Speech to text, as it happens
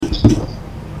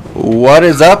What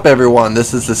is up, everyone?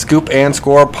 This is the Scoop and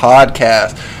Score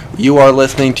podcast. You are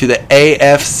listening to the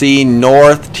AFC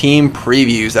North team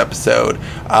previews episode.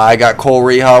 I got Cole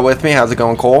Reha with me. How's it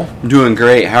going, Cole? I'm doing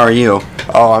great. How are you?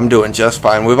 Oh, I'm doing just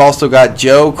fine. We've also got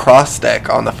Joe Crossteck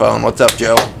on the phone. What's up,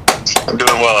 Joe? I'm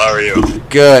doing well. How are you?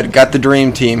 Good. Got the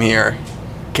dream team here.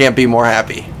 Can't be more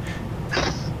happy.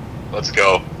 Let's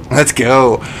go. Let's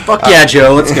go. Fuck yeah,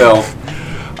 Joe. Let's go.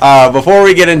 Before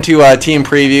we get into team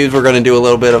previews, we're going to do a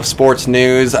little bit of sports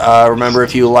news. Remember,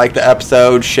 if you like the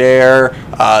episode, share,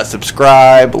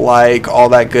 subscribe, like, all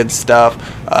that good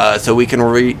stuff, so we can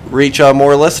reach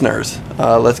more listeners.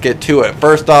 Let's get to it.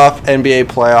 First off, NBA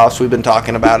playoffs. We've been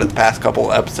talking about it the past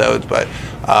couple of episodes, but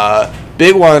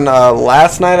big one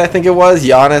last night, I think it was.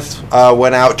 Giannis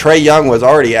went out. Trae Young was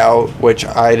already out, which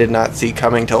I did not see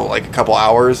coming till like a couple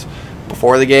hours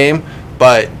before the game,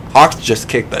 but Hawks just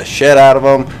kicked the shit out of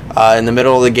them. In the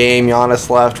middle of the game, Giannis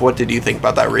left. What did you think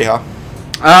about that, Reha?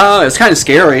 It was kind of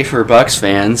scary for Bucks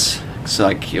fans. It's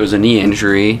like it was a knee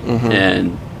injury,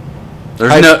 and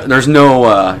there's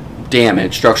no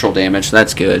damage, structural damage. So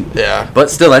that's good. Yeah.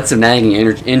 But still, that's a nagging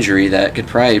injury that could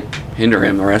probably hinder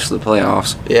him the rest of the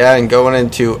playoffs. Yeah, and going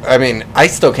into, I mean, I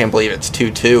still can't believe it's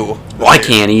 2-2. Well, I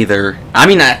can't either. I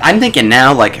mean, I'm thinking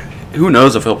now, like, who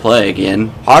knows if he'll play again.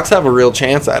 Hawks have a real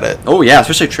chance at it. Oh, yeah,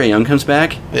 especially if Trae Young comes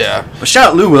back. Yeah. But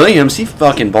shout out Lou Williams. He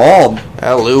fucking balled.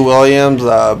 Lou Williams,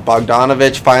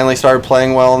 Bogdanovich finally started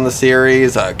playing well in the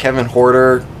series. Kevin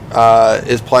Huerter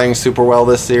is playing super well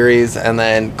this series. And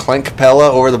then Clint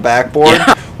Capella over the backboard.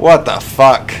 Yeah. What the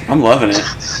fuck? I'm loving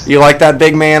it. You like that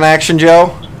big man action,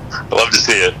 Joe? Love to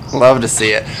see it. Love to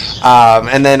see it.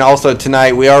 And then also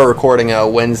tonight, we are recording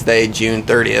Wednesday, June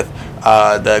 30th.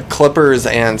 The Clippers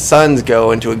and Suns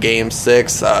go into a Game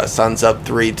 6. Suns up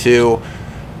 3-2.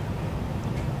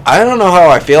 I don't know how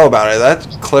I feel about it.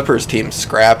 That Clippers team's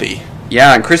scrappy.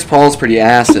 Yeah, and Chris Paul's pretty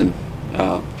ass, and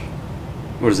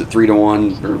what is it,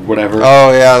 3-1 or whatever?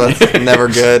 Oh, yeah, that's never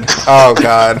good. Oh,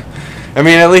 God. I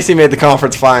mean, at least he made the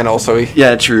conference final, so he...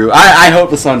 Yeah, true. I hope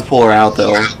the Suns pull her out,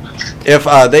 though. If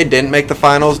they didn't make the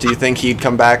finals, do you think he'd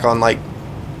come back on, like,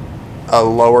 a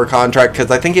lower contract?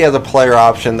 Because I think he has a player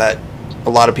option that a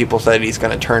lot of people said he's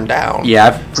going to turn down. Yeah,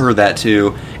 I've heard that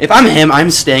too. If I'm him, I'm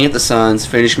staying at the Suns,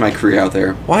 finishing my career out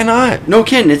there. Why not? No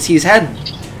kidding. He's had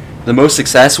the most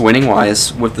success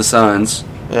winning-wise with the Suns.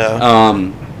 Yeah.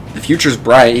 The future's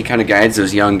bright. He kind of guides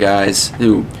those young guys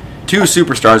who... Two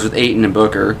superstars with Ayton and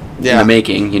Booker in the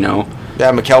making, you know.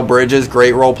 Yeah, Mikal Bridges,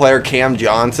 great role player. Cam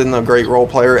Johnson, a great role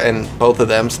player, and both of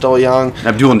them still young.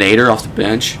 Abdul Nader off the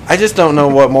bench. I just don't know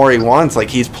what more he wants. Like,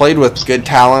 he's played with good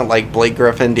talent like Blake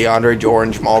Griffin, DeAndre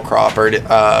Jordan, Jamal Crawford,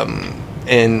 at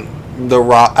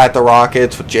the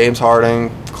Rockets with James Harden,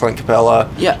 Clint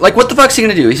Capella. Yeah, like, what the fuck's he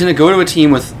going to do? He's going to go to a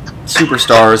team with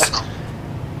superstars,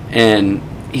 and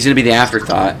he's going to be the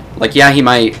afterthought. Like, yeah, he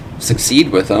might succeed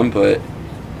with them, but...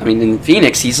 I mean, in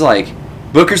Phoenix, he's like,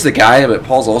 Booker's the guy, but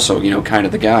Paul's also, kind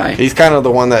of the guy. He's kind of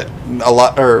the one that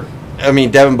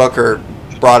Devin Booker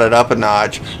brought it up a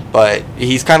notch, but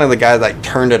he's kind of the guy that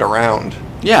turned it around.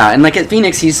 Yeah, and like at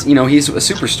Phoenix, he's a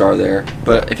superstar there.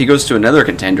 But if he goes to another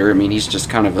contender, I mean, he's just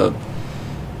kind of a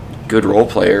good role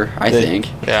player, I think.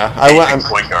 Yeah, aging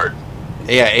point guard.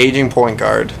 Yeah, aging point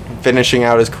guard, finishing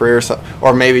out his career,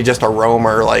 or maybe just a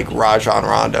roamer like Rajon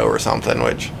Rondo or something,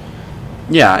 which.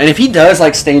 Yeah, and if he does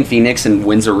like stay in Phoenix and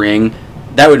wins a ring,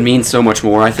 that would mean so much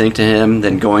more, I think, to him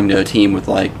than going to a team with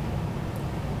like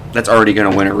that's already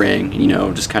going to win a ring.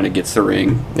 Just kind of gets the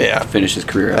ring. Yeah, to finish his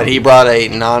career out. But he brought a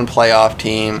non-playoff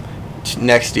team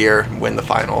next year win the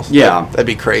finals. Yeah, that'd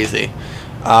be crazy.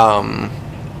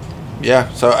 Yeah.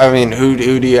 So I mean, who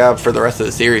do you have for the rest of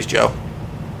the series, Joe?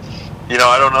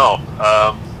 I don't know.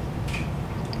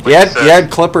 You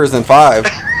had Clippers in 5.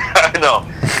 I know.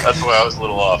 That's why I was a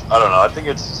little off. I don't know. I think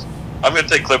I'm going to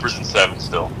take Clippers in 7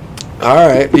 still. All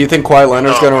right. Do you think Kawhi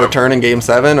Leonard's going to return in Game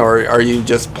 7, or are you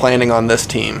just planning on this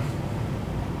team?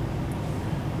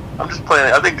 I'm just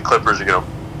planning. I think the Clippers are going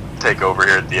to take over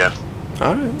here at the end.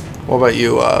 All right. What about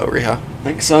you, Reha? I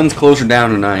think Suns close her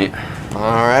down tonight. All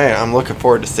right. I'm looking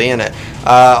forward to seeing it.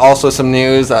 Also, some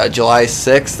news. July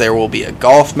 6th, there will be a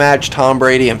golf match. Tom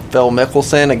Brady and Phil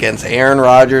Mickelson against Aaron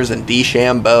Rodgers and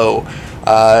DeChambeau.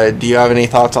 Do you have any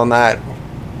thoughts on that,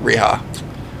 Reha?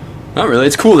 Not really.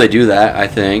 It's cool they do that, I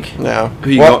think. Yeah.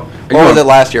 What was it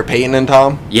last year, Peyton and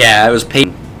Tom? Yeah, it was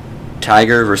Peyton,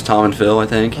 Tiger versus Tom and Phil, I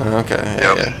think.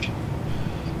 Okay.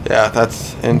 Yeah,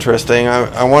 that's interesting.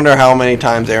 I wonder how many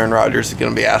times Aaron Rodgers is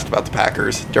going to be asked about the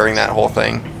Packers during that whole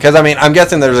thing. Because, I mean, I'm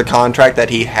guessing there's a contract that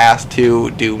he has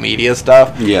to do media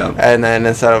stuff. Yeah. And then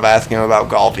instead of asking him about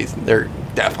golf, they're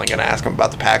definitely going to ask him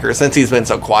about the Packers since he's been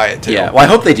so quiet, too. Yeah, well, I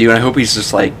hope they do, and I hope he's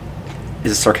just like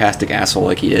is a sarcastic asshole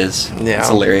like he is. Yeah. It's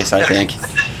hilarious, I think.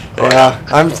 Yeah,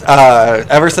 I'm.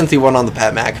 Ever since he went on the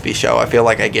Pat McAfee show, I feel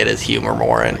like I get his humor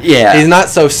more, and he's not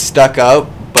so stuck up,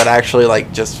 but actually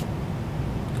like just.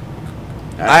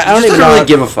 I don't even really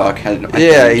give a fuck.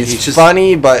 He's just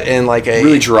funny, but in like a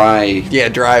really dry. Yeah,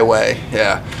 dry way.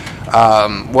 Yeah.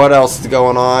 What else is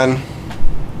going on?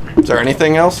 Is there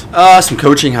anything else? Some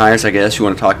coaching hires, I guess. You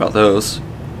want to talk about those?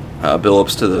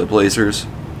 Billups to the Blazers.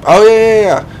 Oh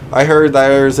yeah. I heard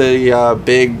there's a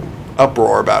big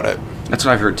uproar about it. That's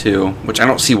what I've heard too, which I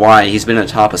don't see why. He's been a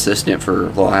top assistant for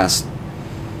the last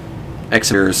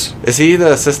X years. Is he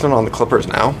the assistant on the Clippers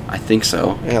now? I think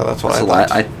so. Yeah, that's what I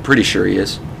thought. I'm pretty sure he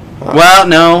is. Well,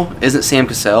 no. Isn't Sam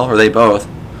Cassell? Or are they both?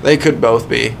 They could both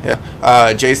be,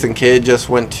 yeah. Jason Kidd just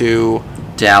went to...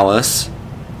 Dallas.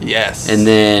 Yes. And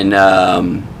then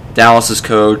Dallas's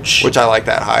coach... Which I like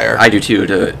that hire. I do too,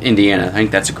 to Indiana. I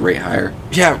think that's a great hire.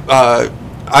 Yeah,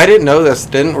 I didn't know this.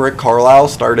 Didn't Rick Carlisle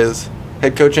start his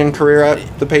head coaching career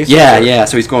at the Pacers? Yeah,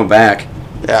 so he's going back.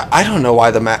 Yeah, I don't know why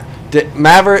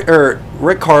Maverick or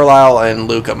Rick Carlisle and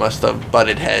Luka must have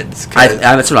butted heads.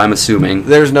 That's what I'm assuming.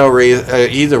 There's no reason.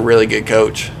 He's a really good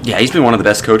coach. Yeah, he's been one of the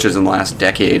best coaches in the last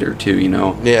decade or two,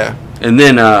 Yeah. And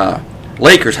then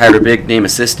Lakers hired a big name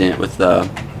assistant with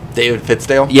David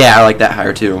Fitzdale. Yeah, I like that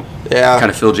hire too. Yeah. Kind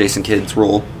of fill Jason Kidd's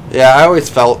role. Yeah, I always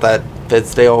felt that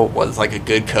Fitzdale was like a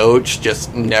good coach,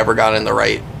 just never got in the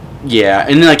right. Yeah,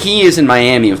 and like he is in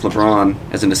Miami with LeBron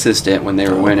as an assistant when they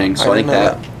were winning, so I think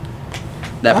that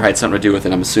probably had something to do with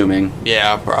it, I'm assuming.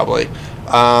 Yeah, probably.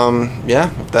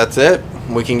 Yeah, if that's it,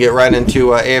 we can get right into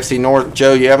AFC North.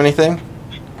 Joe, you have anything?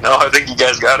 No, I think you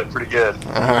guys got it pretty good.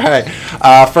 All right.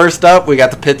 First up, we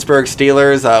got the Pittsburgh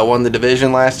Steelers, won the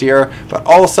division last year, but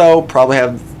also probably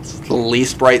have the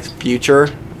least bright future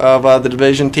of the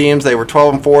division teams. They were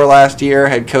 12-4 last year.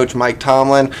 Head coach Mike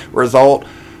Tomlin. Result,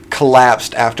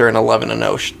 collapsed after an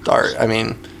 11-0 start. I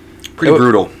mean, pretty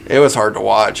brutal. It was hard to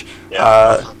watch.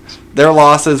 Yeah. Their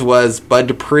losses was Bud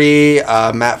Dupree,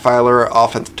 Matt Filer,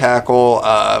 offensive tackle,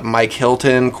 Mike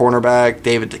Hilton, cornerback,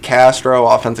 David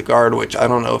DeCastro, offensive guard, which I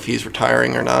don't know if he's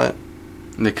retiring or not.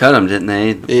 They cut him, didn't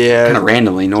they? Yeah. Kind of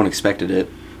randomly. No one expected it.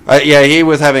 Yeah, he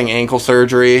was having ankle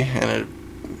surgery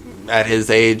at his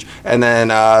age. And then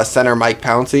center Mike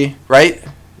Pouncey, right?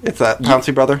 It's that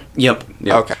Pouncey brother? Yep.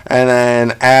 Okay. And then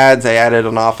they added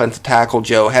an offensive tackle,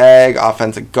 Joe Haig,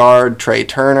 offensive guard, Trey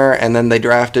Turner, and then they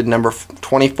drafted number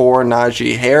 24,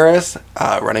 Najee Harris,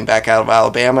 running back out of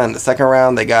Alabama. In the second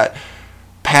round, they got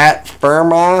Pat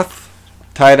Freiermuth,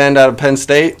 tight end out of Penn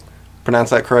State. Pronounce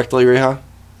that correctly, Reha?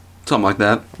 Something like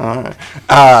that. All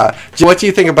right. What do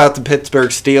you think about the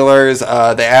Pittsburgh Steelers?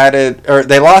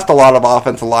 They lost a lot of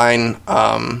offensive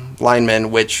linemen,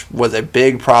 which was a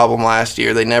big problem last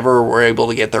year. They never were able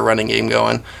to get their running game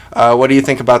going. What do you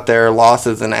think about their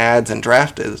losses and adds and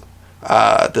draft this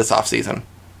offseason?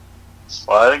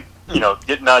 Well, I think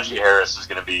getting Najee Harris is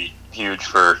going to be huge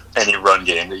for any run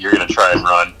game that you're going to try and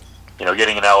run.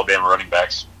 Getting an Alabama running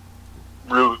back's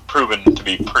proven to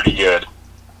be pretty good.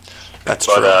 That's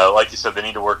true. But like you said, they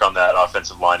need to work on that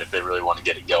offensive line if they really want to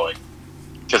get it going.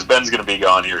 Because Ben's going to be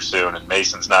gone here soon, and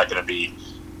Mason's not going to be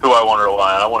who I want to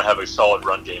rely on. I want to have a solid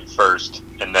run game first,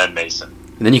 and then Mason.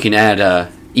 And then you can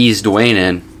add Ease Dwayne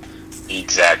in.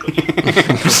 Exactly.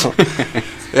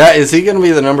 Yeah, is he going to be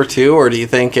the number 2, or do you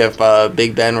think if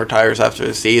Big Ben retires after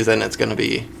the season, it's going to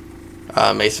be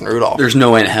Mason Rudolph? There's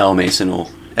no way in hell Mason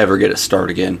will ever get a start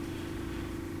again.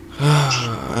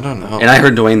 I don't know. And I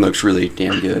heard Dwayne looks really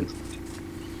damn good.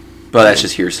 But that's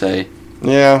just hearsay.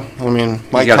 Yeah, I mean,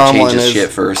 Mike Tomlin change his shit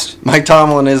first. Mike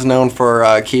Tomlin is known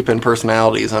for keeping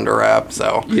personalities under wraps,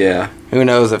 so yeah. Who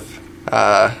knows if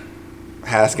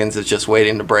Haskins is just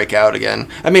waiting to break out again.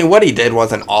 I mean, what he did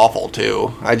wasn't awful,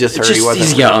 too. I just heard he wasn't...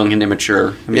 He's young and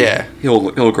immature. I mean, yeah.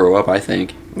 He'll grow up, I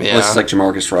think. Yeah. Unless it's like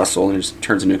Jamarcus Russell and just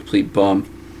turns into a complete bum.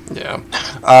 Yeah.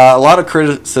 A lot of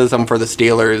criticism for the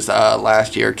Steelers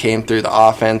last year came through the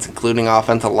offense, including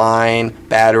offensive line,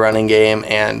 bad running game,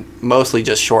 and mostly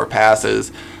just short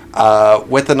passes.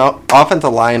 With an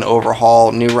offensive line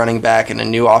overhaul, new running back, and a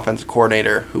new offensive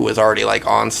coordinator who was already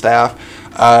on staff,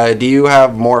 do you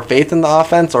have more faith in the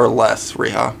offense or less,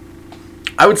 Reha?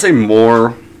 I would say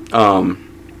more.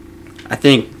 I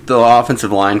think the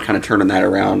offensive line kind of turning that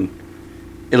around.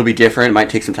 It'll be different. It might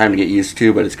take some time to get used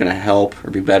to, but it's going to help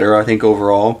or be better, I think,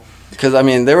 overall. Because, I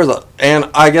mean, there was and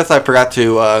I guess I forgot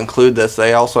to include this.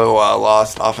 They also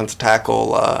lost offensive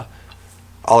tackle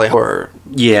Alejandro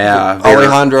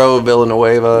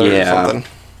Villanueva or something.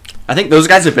 I think those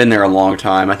guys have been there a long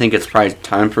time. I think it's probably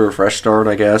time for a fresh start,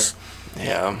 I guess.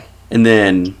 Yeah. And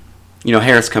then,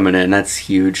 Harris coming in, that's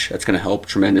huge. That's going to help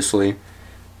tremendously.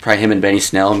 Probably him and Benny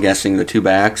Snell, I'm guessing, the two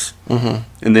backs. Mm-hmm.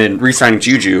 And then re-signing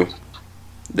Juju.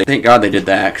 Thank God they did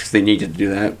that because they needed to do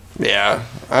that. Yeah.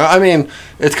 I mean,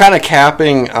 it's kind of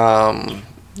capping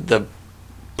the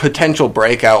potential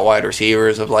breakout wide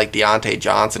receivers of like Deontay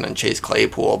Johnson and Chase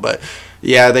Claypool. But,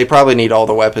 yeah, they probably need all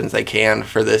the weapons they can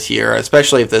for this year,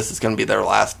 especially if this is going to be their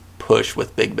last push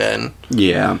with Big Ben.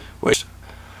 Yeah. Which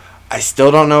I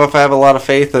still don't know if I have a lot of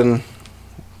faith in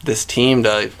this team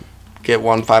to get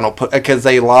one final push because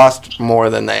they lost more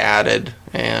than they added,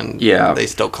 and they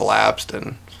still collapsed.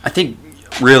 And I think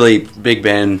really Big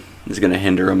Ben is going to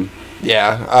hinder them.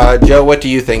 Yeah. Joe, what do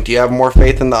you think? Do you have more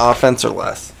faith in the offense or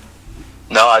less?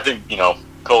 No, I think,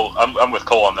 Cole. I'm with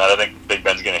Cole on that. I think Big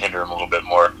Ben's going to hinder him a little bit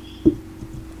more.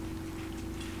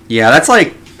 Yeah, that's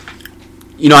like,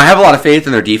 I have a lot of faith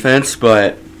in their defense,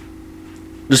 but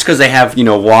just because they have,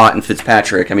 Watt and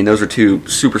Fitzpatrick, I mean, those are two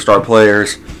superstar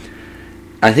players.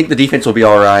 I think the defense will be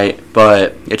all right,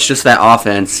 but it's just that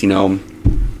offense,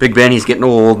 Big Ben, he's getting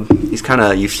old. He's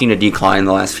you've seen a decline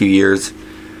the last few years.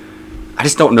 I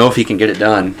just don't know if he can get it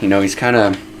done. He's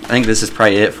I think this is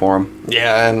probably it for him.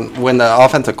 Yeah, and when the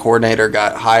offensive coordinator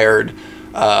got hired,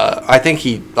 I think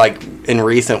he, in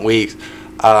recent weeks,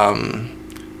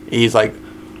 he's like,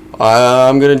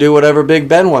 I'm going to do whatever Big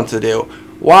Ben wants to do.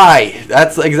 Why?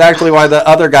 That's exactly why the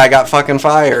other guy got fucking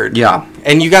fired. Yeah.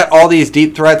 And you got all these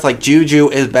deep threats, like Juju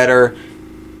is better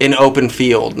in open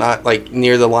field, not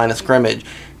near the line of scrimmage.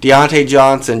 Deontay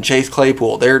Johnson, Chase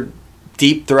Claypool, they're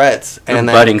deep threats. They're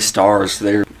budding stars.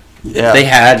 If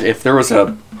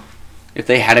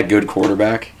they had a good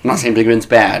quarterback, I'm not saying Big Ben's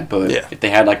bad, but if they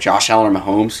had Josh Allen or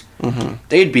Mahomes,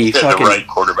 they'd be fucking... the right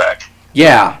quarterback.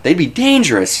 Yeah, they'd be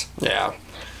dangerous. Yeah.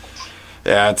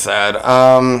 Yeah, it's sad.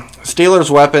 Steelers'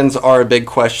 weapons are a big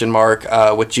question mark,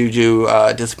 with Juju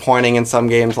disappointing in some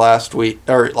games last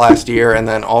year, and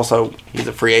then also he's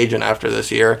a free agent after this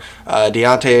year.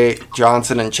 Deontay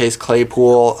Johnson and Chase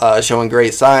Claypool showing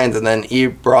great signs, and then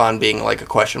Ebron being a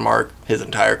question mark his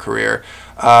entire career.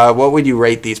 What would you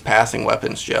rate these passing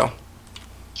weapons, Joe?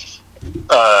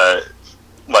 Out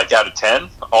of 10,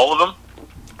 all of them?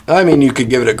 I mean, you could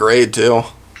give it a grade too.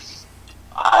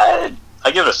 I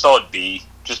give it a solid B,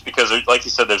 just because, like you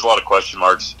said, there's a lot of question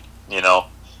marks,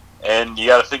 and you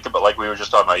got to think about, like we were just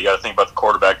talking about, you got to think about the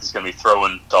quarterback that's going to be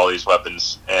throwing all these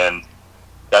weapons, and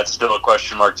that's still a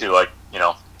question mark too.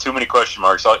 Too many question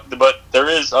marks. But there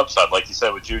is upside, like you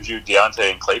said, with Juju,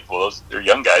 Deontay, and Claypool. They're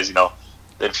young guys.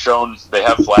 They've shown they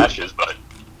have flashes, but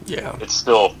it's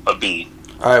still a B.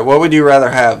 All right, what would you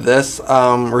rather have? This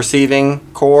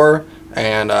receiving core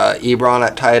and Ebron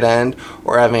at tight end,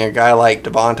 or having a guy like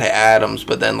Devontae Adams,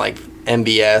 but then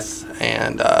MBS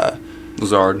and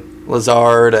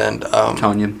Lazard and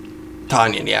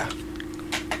Tanyan, yeah.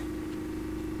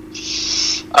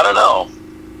 I don't know.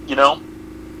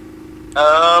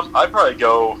 I'd probably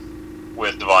go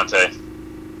with Devontae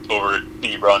over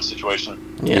the Ebron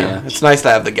situation. Yeah, it's nice to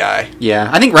have the guy. Yeah,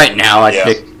 I think right now I'd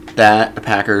pick the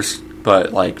Packers,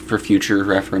 but for future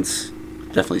reference,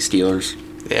 definitely Steelers.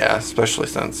 Yeah, especially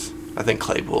since I think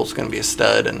Claypool's going to be a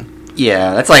stud. And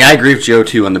yeah, that's I agree with Joe,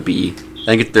 too, on the B. I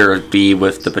think they're a B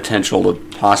with the potential to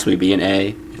possibly be an A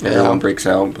if everyone breaks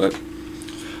out. But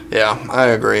yeah, I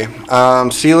agree.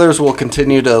 Steelers will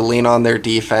continue to lean on their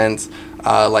defense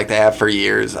like they have for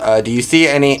years. Do you see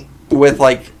any, with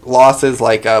losses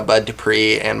like Bud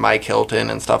Dupree and Mike Hilton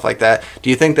and stuff like that, do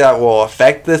you think that will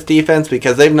affect this defense?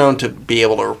 Because they've known to be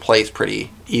able to replace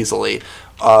pretty easily.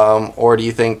 Or do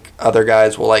you think other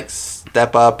guys will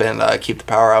step up and keep the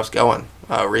powerhouse going?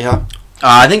 Reha?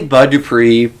 I think Bud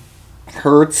Dupree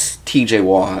hurts TJ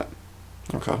Watt.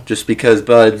 Okay. Just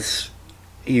because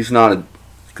he's not a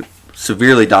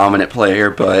severely dominant player,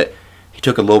 but he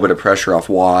took a little bit of pressure off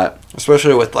Watt.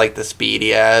 Especially with the speed he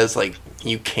has,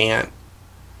 you can't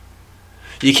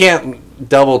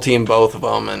double team both of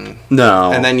them, and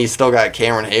then you still got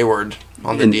Cameron Hayward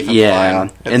on the defensive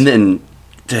line. And then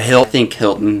I think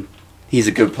Hilton, he's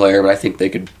a good player, but I think they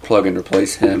could plug and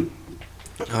replace him.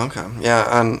 Okay,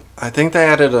 yeah, and I think they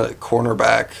added a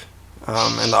cornerback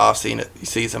in the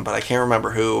off-season, but I can't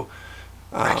remember who.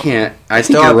 I think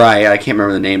you're right. I can't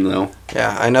remember the name, though.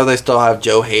 Yeah, I know they still have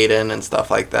Joe Hayden and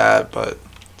stuff like that, but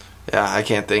yeah, I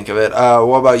can't think of it.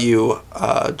 What about you,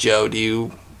 Joe? Do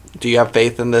you have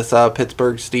faith in this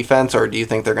Pittsburgh's defense, or do you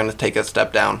think they're going to take a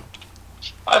step down?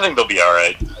 I think they'll be all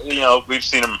right. We've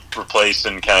seen them replace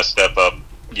and kind of step up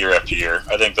year after year.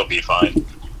 I think they'll be fine.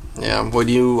 Yeah. Would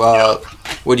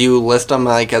you list them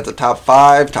as a top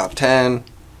 5, top 10?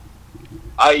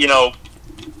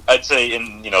 I'd say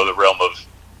in the realm of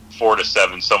 4 to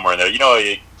 7, somewhere in there.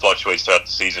 fluctuates throughout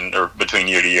the season or between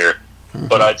year to year.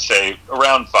 But I'd say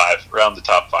around the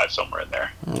top 5, somewhere in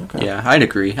there. Okay. Yeah, I'd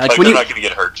agree. Like they're not going to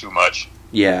get hurt too much.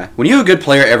 Yeah, when you have a good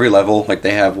player at every level, like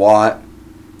they have Watt,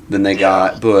 then they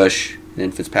got Bush,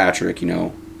 then Fitzpatrick,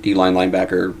 D-line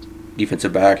linebacker,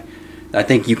 defensive back. I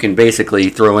think you can basically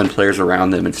throw in players around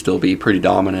them and still be pretty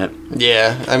dominant.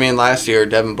 Yeah, I mean, last year,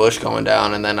 Devin Bush going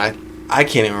down, and then I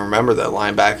can't even remember the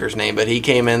linebacker's name, but he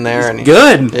came in there. And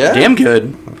good. Yeah. Damn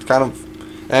good. It's kind of...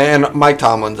 And Mike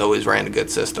Tomlin's always ran a good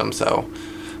system, so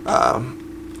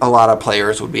a lot of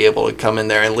players would be able to come in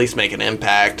there and at least make an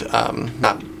impact,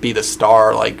 not be the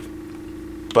star like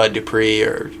Bud Dupree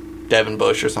or Devin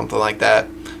Bush or something like that.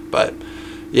 But,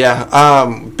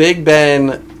 yeah, Big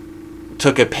Ben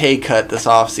took a pay cut this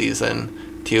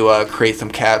offseason to create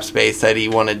some cap space, said he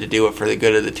wanted to do it for the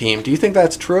good of the team. Do you think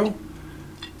that's true?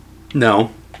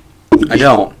 No, I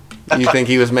don't. You think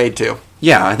he was made to?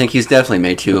 Yeah, I think he's definitely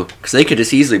made to. Because they could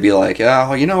just easily be like,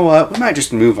 oh, you know what? We might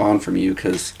just move on from you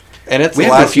because we have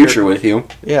no future with you.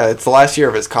 Yeah, it's the last year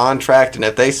of his contract, and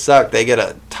if they suck, they get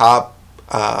a top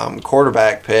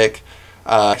quarterback pick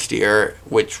next year,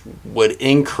 which would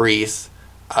increase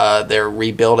their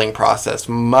rebuilding process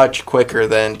much quicker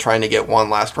than trying to get one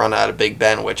last run out of Big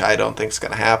Ben, which I don't think is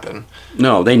going to happen.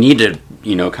 No, they need to,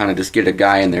 kind of just get a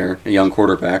guy in there, a young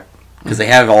quarterback, because they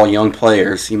have all young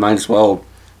players. You might as well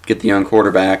get the young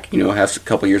quarterback, have a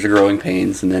couple years of growing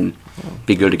pains, and then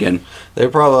be good again. They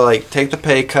probably take the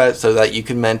pay cut so that you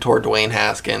can mentor Dwayne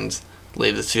Haskins,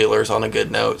 leave the Steelers on a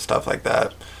good note, stuff like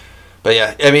that. But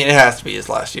yeah, I mean, it has to be his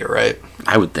last year, right?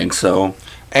 I would think so.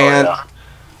 And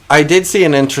I did see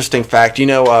an interesting fact.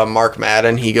 Mark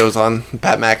Madden, he goes on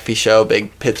Pat McAfee show,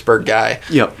 big Pittsburgh guy.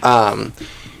 Yep.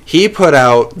 He put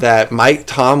out that Mike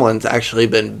Tomlin's actually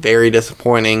been very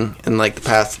disappointing in the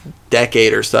past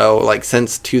decade or so,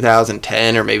 since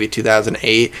 2010 or maybe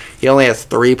 2008. He only has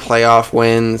 3 playoff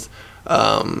wins,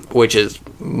 which is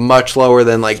much lower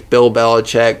than Bill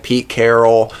Belichick, Pete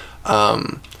Carroll.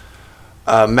 Matt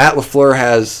LaFleur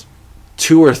has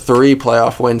 2 or 3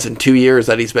 playoff wins in 2 years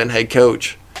that he's been head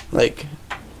coach.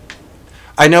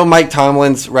 I know Mike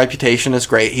Tomlin's reputation is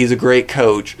great. He's a great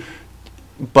coach,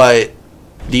 but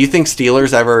do you think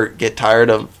Steelers ever get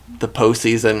tired of the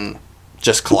postseason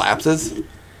just collapses?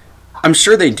 I'm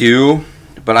sure they do,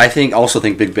 but I also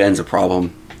think Big Ben's a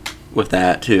problem with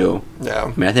that too. Yeah. I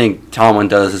mean, I think Tomlin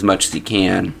does as much as he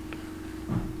can,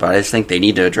 but I just think they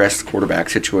need to address the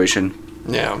quarterback situation.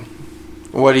 Yeah.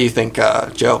 What do you think,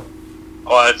 Joe?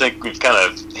 Well, I think we've kind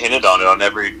of hinted on it on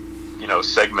every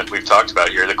segment we've talked about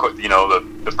here. The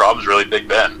problem is really Big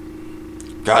Ben.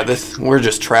 God, we're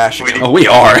just trashing him. We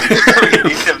are. We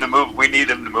need him to move. We need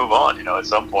him to move on. At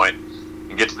some point,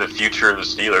 and get to the future of the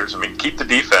Steelers. I mean, keep the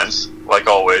defense like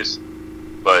always,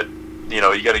 but you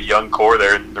got a young core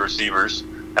there in the receivers,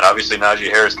 and obviously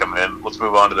Najee Harris coming in. Let's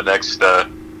move on to the next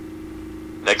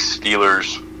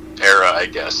Steelers era, I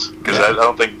guess, because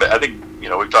I think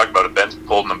we've talked about it. Ben's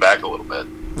holding them back a little bit.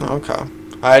 Okay.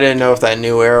 I didn't know if that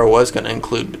new era was going to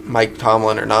include Mike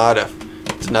Tomlin or not, if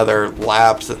it's another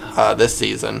lapse this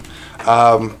season.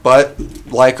 But,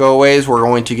 like always, we're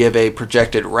going to give a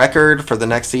projected record for the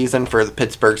next season for the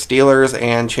Pittsburgh Steelers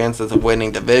and chances of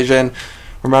winning division.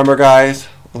 Remember, guys,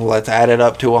 let's add it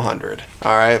up to 100.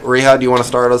 All right, Reha, do you want to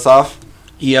start us off?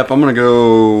 Yep, I'm going to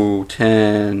go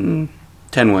 10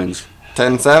 wins.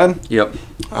 10-7? Yep.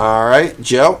 All right,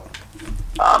 Joe?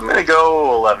 I'm going to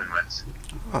go 11 wins.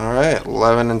 All right,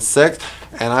 11-6,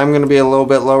 and I'm going to be a little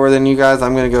bit lower than you guys.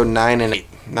 I'm going to go 9-8.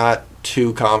 Not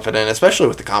too confident, especially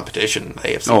with the competition in the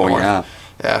AFC North. Yeah.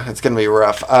 Yeah, it's going to be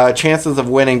rough. Chances of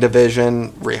winning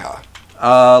division, Reha.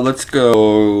 Let's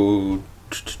go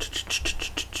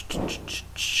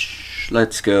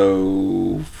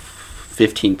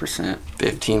 15%.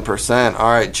 15%. All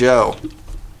right, Joe.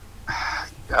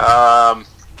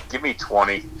 Give me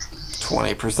 20.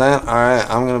 20%. All right,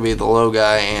 I'm going to be the low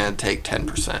guy and take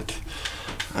 10%.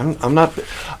 I'm not,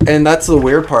 and that's the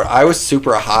weird part. I was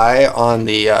super high on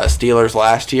the Steelers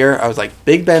last year. I was like,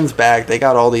 Big Ben's back. They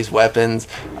got all these weapons.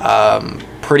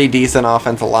 Pretty decent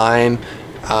offensive line.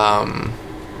 I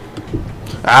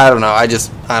don't know. I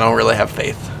don't really have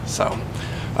faith. So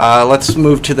let's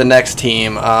move to the next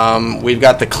team. We've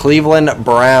got the Cleveland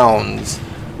Browns.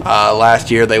 Last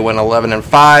year they went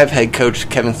 11-5. Head coach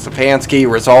Kevin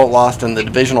Stefanski. Result lost in the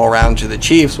divisional round to the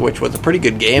Chiefs, which was a pretty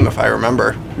good game if I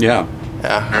remember. Yeah.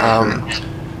 Yeah.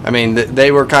 I mean,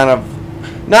 they were kind of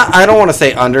not. I don't want to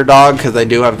say underdog because they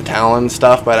do have the talent and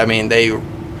stuff, but I mean they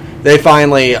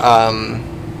finally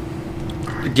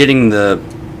getting the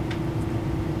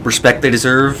respect they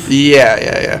deserve.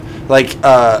 Yeah.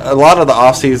 A lot of the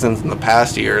off seasons in the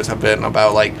past years have been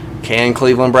about can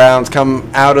Cleveland Browns come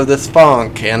out of this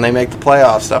funk? Can they make the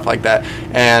playoffs? Stuff like that.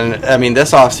 And, I mean,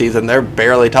 this offseason, they're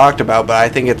barely talked about, but I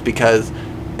think it's because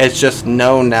it's just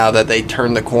known now that they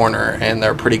turned the corner, and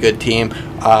they're a pretty good team.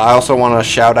 I also want to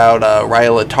shout out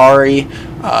Ryan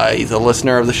Latari. He's a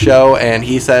listener of the show, and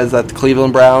he says that the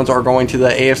Cleveland Browns are going to the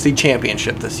AFC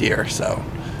Championship this year. So,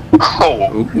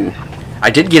 Ooh.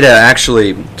 I did get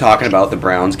actually talking about the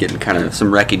Browns getting kind of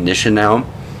some recognition now.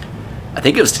 I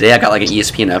think it was today I got like an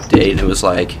ESPN update, and it was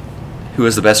like, who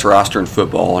has the best roster in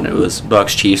football? And it was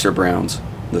Bucks, Chiefs, or Browns,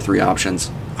 the three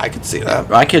options. I could see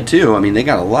that. I could too. I mean, they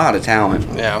got a lot of talent.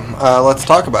 Yeah, let's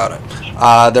talk about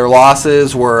it. Their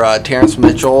losses were Terrence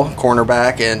Mitchell,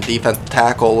 cornerback, and defensive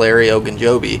tackle Larry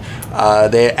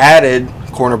Ogunjobi. They added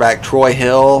cornerback Troy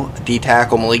Hill,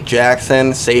 D-tackle Malik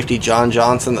Jackson, safety John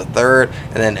Johnson III,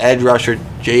 and then edge rusher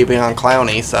Javion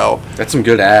Clowney. So that's some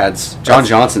good ads. John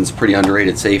Johnson's pretty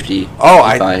underrated safety. Oh,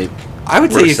 I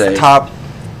would say he's top.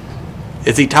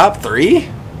 Is he top 3?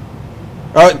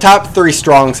 Oh, top 3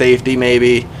 strong safety,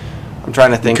 maybe. I'm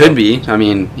trying to think. Could be. I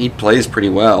mean, he plays pretty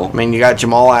well. I mean, you got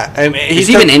Jamal. Has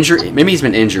he been injured? Maybe he's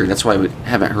been injured. That's why we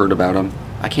haven't heard about him.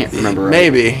 I can't remember.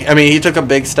 Maybe. I mean, he took a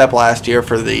big step last year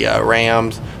for the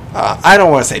Rams. I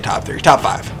don't want to say top 3. Top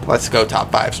 5. Let's go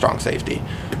top 5 strong safety.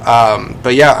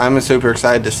 But yeah, I'm super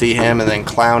excited to see him. And then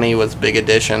Clowney was a big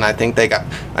addition. I think they got.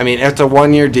 I mean, it's a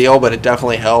 1-year deal, but it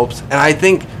definitely helps. And I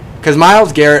think because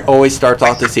Myles Garrett always starts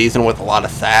off the season with a lot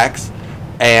of sacks.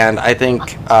 And I think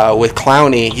with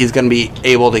Clowney, he's going to be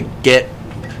able to get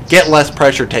less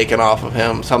pressure taken off of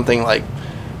him. Something like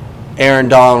Aaron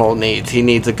Donald needs. He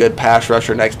needs a good pass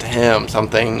rusher next to him.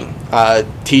 Something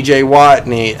T.J. Watt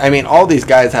needs. I mean, all these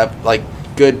guys have like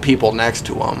good people next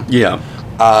to them. Yeah.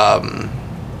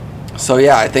 So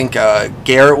yeah, I think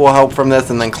Garrett will help from this,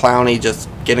 and then Clowney just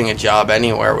getting a job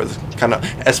anywhere was kind of,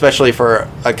 especially for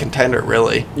a contender,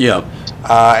 really. Yeah.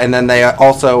 And then they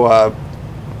also.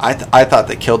 I thought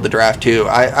they killed the draft, too.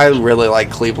 I really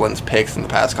like Cleveland's picks in the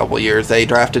past couple of years. They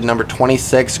drafted number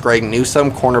 26, Greg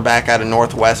Newsome, cornerback out of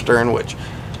Northwestern, which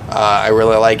I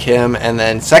really like him. And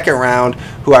then second round,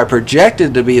 who I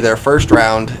projected to be their first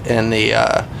round in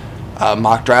the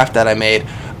mock draft that I made,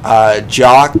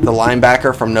 Jock, the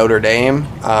linebacker from Notre Dame.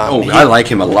 I like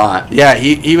him a lot. Yeah,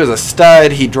 he was a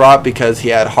stud. He dropped because he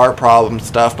had heart problems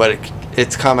stuff, but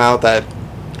it's come out that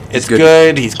it's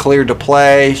good. He's cleared to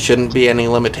play. Shouldn't be any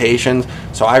limitations.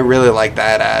 So I really like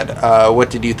that ad. What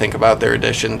did you think about their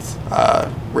additions,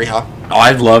 Reha? Oh,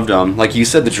 I've loved them. Like you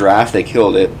said, the draft, they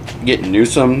killed it. Getting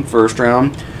Newsome first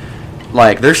round.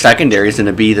 Like, their secondary is going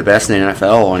to be the best in the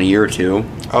NFL in a year or two.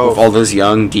 Oh. With all those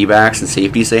young D-backs and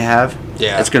safeties they have.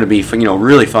 Yeah. It's going to be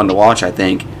really fun to watch, I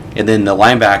think. And then the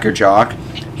linebacker, Jock,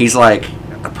 he's like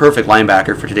a perfect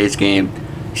linebacker for today's game.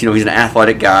 He's an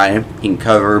athletic guy. He can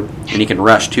cover, and he can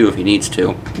rush, too, if he needs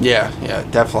to. Yeah,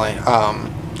 definitely.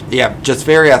 Just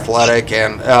very athletic,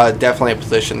 and definitely a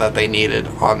position that they needed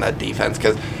on that defense,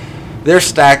 because they're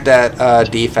stacked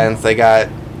at defense. They got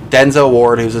Denzel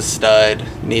Ward, who's a stud,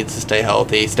 needs to stay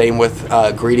healthy. Staying with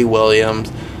Greedy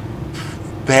Williams.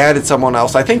 They added someone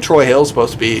else. I think Troy Hill's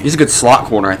supposed to be... He's a good slot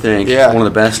corner, I think. Yeah. One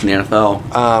of the best in the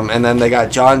NFL. And then they got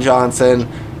John Johnson.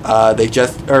 They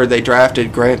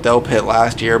drafted Grant Delpit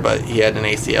last year, but he had an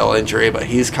ACL injury, but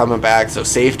he's coming back, so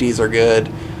safeties are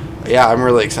good. Yeah, I'm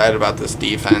really excited about this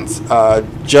defense.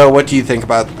 Joe, what do you think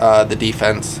about the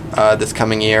defense this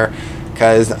coming year?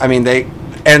 Because, I mean,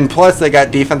 plus they got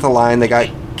defensive line, they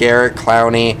got Garrett,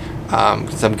 Clowney,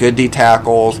 some good D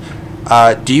tackles.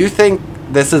 Do you think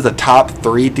this is a top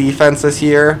 3 defense this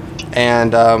year?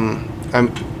 And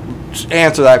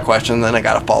answer that question, then I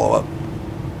got to follow up.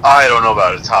 I don't know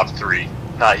about a top 3,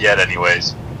 not yet,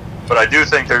 anyways. But I do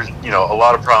think there's a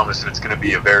lot of promise, and it's going to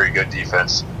be a very good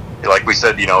defense. Like we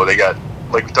said, they got,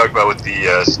 like we talked about with the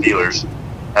Steelers,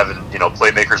 having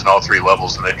playmakers in all 3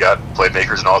 levels, and they've got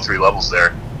playmakers in all 3 levels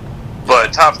there.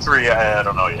 But top 3, I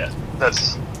don't know yet.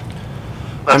 That's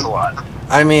a lot.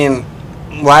 I mean,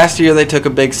 last year they took a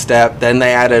big step. Then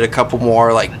they added a couple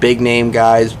more like big name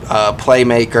guys,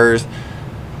 playmakers.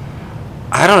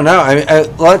 I don't know. I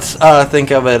mean, let's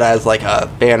think of it as like a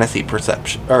fantasy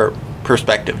perception or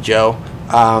perspective, Joe.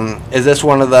 Is this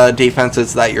one of the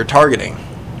defenses that you're targeting?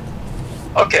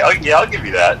 Okay, I'll give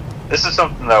you that. This is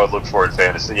something that I would look for in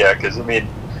fantasy, yeah, because, I mean,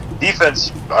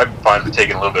 defense, I'm fine with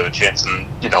taking a little bit of a chance and,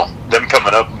 them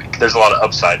coming up, there's a lot of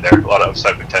upside there, a lot of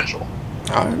upside potential.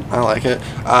 All right, I like it.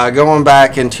 Going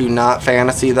back into not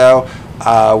fantasy, though,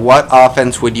 what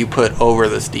offense would you put over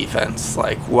this defense?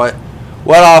 Like, what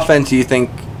offense do you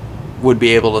think would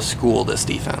be able to school this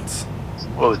defense?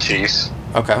 Well, the Chiefs.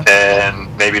 Okay.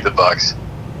 And maybe the Bucks.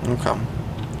 Okay.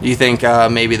 Do you think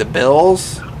maybe the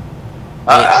Bills?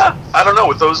 I don't know.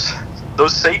 With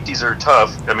those safeties are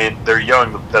tough. I mean, they're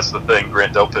young. That's the thing.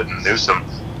 Grant Delpit and Newsome.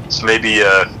 So maybe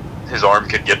his arm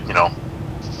could get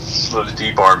the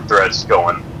deep arm threads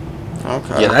going.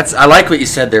 Okay. Yeah, I like what you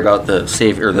said there about the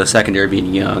secondary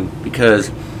being young,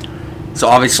 because so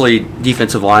obviously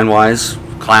defensive line wise,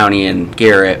 Clowney and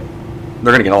Garrett,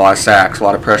 they're going to get a lot of sacks, a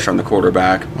lot of pressure on the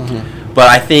quarterback. Mm-hmm. But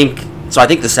I think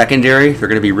the secondary, they're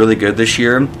going to be really good this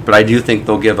year, but I do think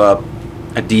they'll give up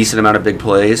a decent amount of big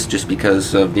plays just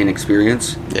because of the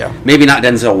inexperience. Yeah. Maybe not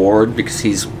Denzel Ward because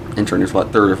he's entering his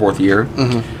third or fourth year.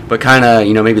 Mm-hmm. But kind of,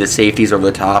 maybe the safeties over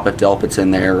the top if Delpit's in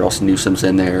there or else Newsome's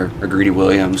in there or Greedy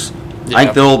Williams. Yeah. I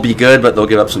think they'll be good, but they'll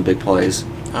give up some big plays.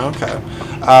 Okay.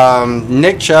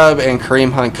 Nick Chubb and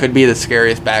Kareem Hunt could be the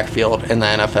scariest backfield in the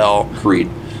NFL. Agreed.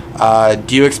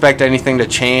 Do you expect anything to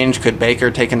change? Could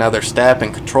Baker take another step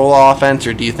and control offense,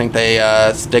 or do you think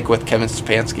they stick with Kevin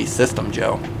Stefanski's system,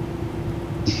 Joe?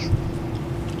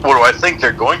 What do I think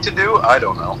they're going to do? I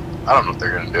don't know. I don't know what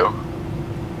they're going to do.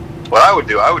 What I would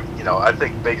do, I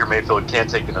think Baker Mayfield can't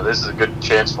take this is a good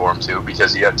chance for him too,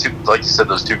 because you have two, like you said,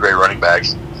 those two great running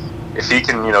backs. If he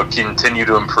can, continue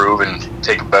to improve and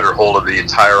take a better hold of the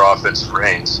entire offensive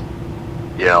reins,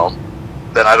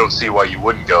 then I don't see why you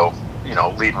wouldn't go,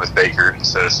 leading with Baker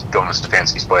instead of going with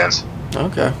Stefanski's plans.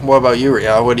 Okay. What about you,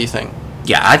 Ria? What do you think?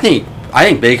 Yeah, I think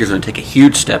Baker's going to take a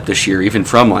huge step this year, even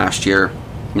from last year.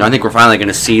 I think we're finally going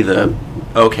to see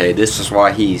this is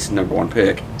why he's number one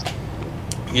pick.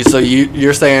 So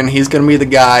you're saying he's going to be the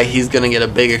guy, he's going to get a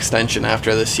big extension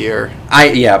after this year?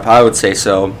 I would say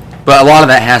so. But a lot of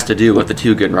that has to do with the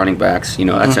two good running backs.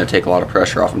 That's going to take a lot of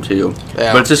pressure off him too.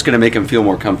 Yeah. But it's just going to make him feel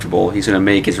more comfortable. He's going to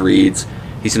make his reads.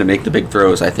 He's going to make the big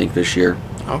throws, I think, this year.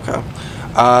 Okay.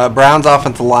 Brown's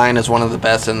offensive line is one of the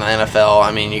best in the NFL.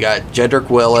 I mean, you got Jedrick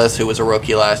Willis, who was a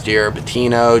rookie last year,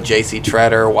 Bettino, J.C.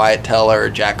 Treader, Wyatt Teller,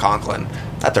 Jack Conklin.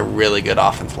 That's a really good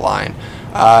offensive line.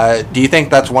 Do you think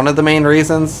that's one of the main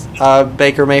reasons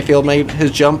Baker Mayfield made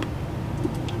his jump?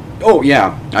 Oh,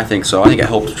 yeah, I think so. I think it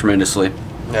helped tremendously.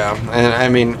 Yeah, and I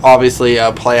mean, obviously,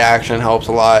 play action helps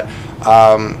a lot.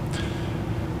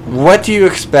 What do you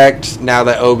expect now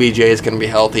that OBJ is going to be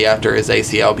healthy after his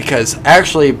ACL? Because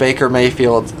actually, Baker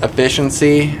Mayfield's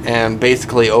efficiency and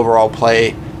basically overall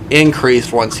play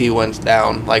increased once he went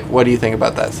down. Like, what do you think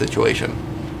about that situation?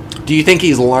 Do you think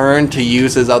he's learned to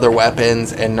use his other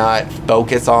weapons and not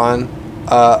focus on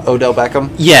Odell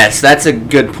Beckham? Yes, that's a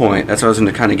good point. That's what I was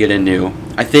going to kind of get into.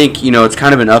 I think, it's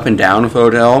kind of been up and down with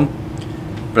Odell,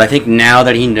 but I think now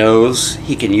that he knows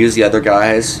he can use the other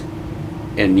guys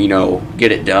and,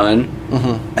 get it done,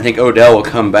 Mm-hmm. I think Odell will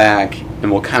come back and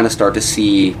we'll kind of start to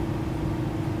see,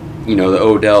 the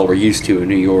Odell we're used to in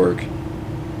New York.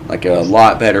 Like a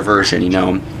lot better version,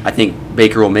 I think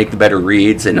Baker will make the better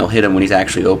reads and he'll hit him when he's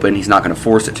actually open. He's not going to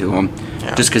force it to him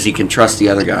just because he can trust the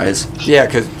other guys. Yeah,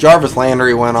 because Jarvis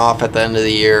Landry went off at the end of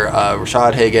the year.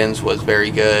 Rashad Higgins was very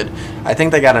good. I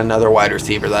think they got another wide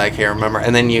receiver that I can't remember.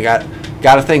 And then you got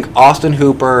to think Austin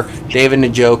Hooper, David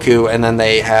Njoku, and then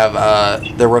they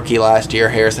have the rookie last year,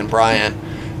 Harrison Bryant.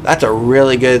 That's a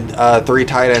really good three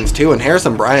tight ends, too. And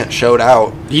Harrison Bryant showed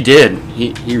out. He did.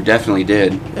 He definitely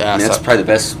did. Yeah, that's probably the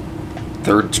best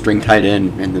third-string tight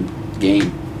end in the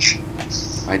game,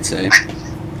 I'd say.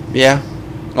 Yeah.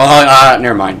 Well,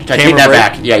 never mind. I take that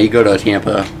back. Yeah, you go to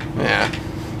Tampa. Yeah.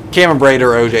 Cameron Brate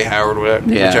or O.J. Howard,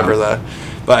 whichever the...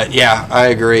 But, yeah, I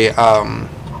agree.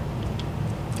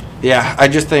 Yeah, I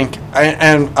just think...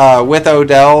 with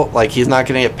Odell, like, he's not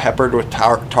going to get peppered with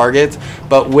targets,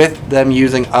 but with them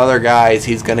using other guys,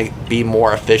 he's going to be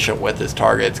more efficient with his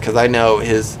targets, because I know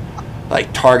his,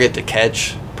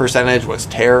 target-to-catch percentage was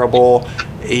terrible.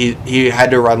 He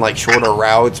had to run, shorter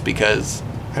routes because...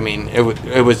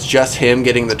 it was just him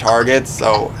getting the targets.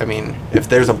 So, if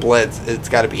there's a blitz, it's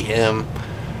got to be him.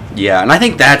 Yeah, and I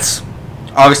think that's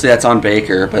on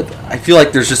Baker, but I feel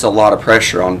like there's just a lot of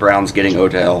pressure on Browns getting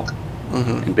Odell.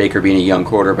 Mm-hmm. And Baker being a young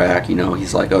quarterback,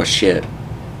 he's like, oh, shit.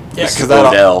 Yeah, because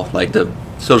Odell, the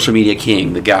social media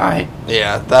king, the guy.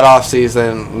 Yeah, that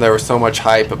offseason, there was so much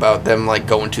hype about them,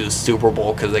 going to the Super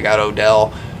Bowl because they got Odell,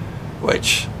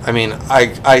 which,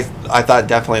 I thought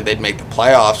definitely they'd make the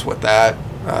playoffs with that.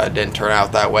 It didn't turn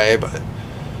out that way, but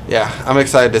yeah, I'm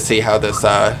excited to see how this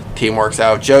team works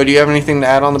out. Joe, do you have anything to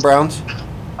add on the Browns?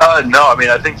 No,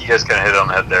 I think you guys kind of hit it on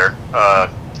the head there.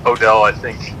 Odell, I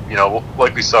think,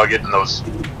 like we saw getting those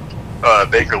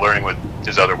Baker learning with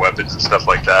his other weapons and stuff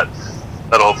like that,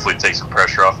 that'll hopefully take some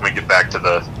pressure off and we get back to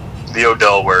the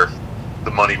Odell where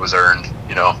the money was earned,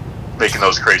 making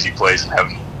those crazy plays and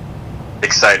having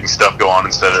exciting stuff go on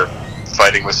instead of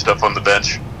fighting with stuff on the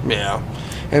bench. Yeah.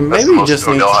 And That's maybe the he most just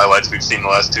needs. Odell highlights we've seen in the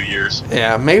last 2 years.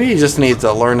 Yeah, maybe he just needs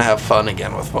to learn to have fun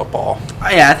again with football.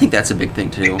 Yeah, I think that's a big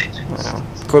thing too. Yeah.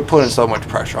 Quit putting so much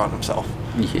pressure on himself.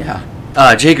 Yeah.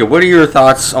 Jacob, what are your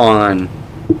thoughts on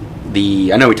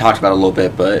I know we talked about it a little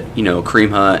bit, but,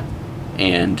 Kareem Hunt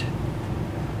and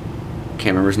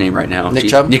can't remember his name right now. Nick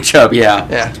Chubb? Nick Chubb, yeah.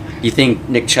 Yeah. You think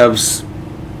Nick Chubb's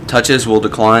touches will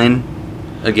decline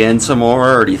again some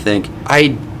more, or do you think...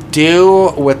 I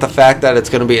do, with the fact that it's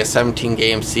going to be a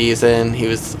 17-game season. He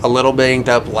was a little banged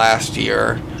up last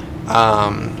year.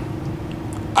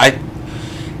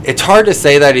 It's hard to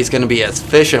say that he's going to be as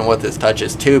efficient with his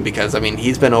touches too, because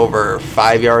he's been over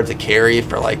 5 yards a carry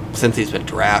for since he's been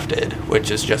drafted, which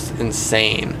is just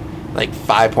insane.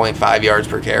 5.5 yards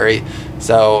per carry.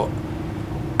 So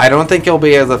I don't think he'll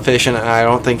be as efficient, and I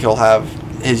don't think he'll have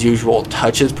his usual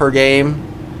touches per game.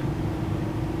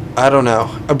 I don't know,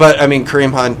 but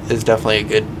Kareem Hunt is definitely a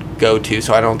good go-to,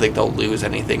 so I don't think they'll lose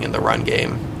anything in the run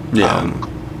game. Yeah.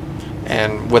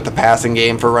 And with the passing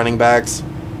game for running backs,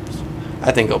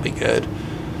 I think it'll be good.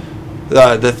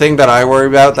 The thing that I worry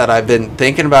about, that I've been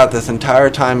thinking about this entire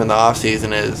time in the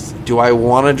offseason, is, do I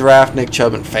want to draft Nick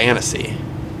Chubb in fantasy?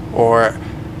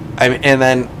 And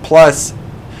then plus,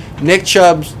 Nick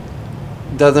Chubb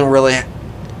doesn't really,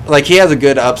 he has a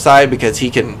good upside because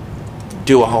he can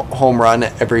do a home run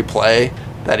every play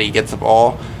that he gets the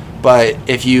ball. But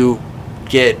if you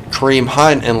get Kareem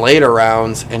Hunt in later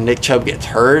rounds and Nick Chubb gets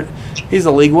hurt, he's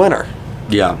a league winner.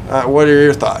 Yeah. What are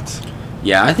your thoughts?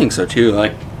 Yeah, I think so too.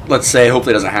 Let's say,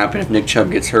 hopefully it doesn't happen if Nick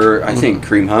Chubb gets hurt. I think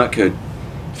Kareem Hunt could,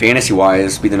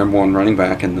 fantasy-wise, be the number one running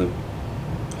back in the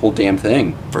whole damn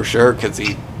thing. For sure, because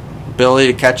he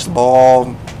ability to catch the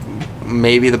ball,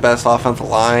 maybe the best offensive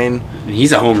line. And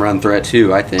he's a home run threat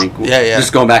too, I think. Yeah.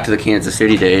 Just going back to the Kansas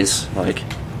City days,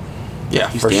 yeah,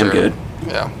 he's for damn sure. good.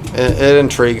 Yeah, it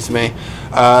intrigues me.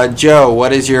 Joe,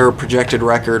 what is your projected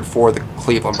record for the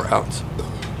Cleveland Browns?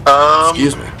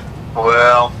 Excuse me.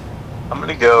 Well, I'm going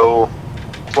to go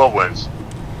 12 wins.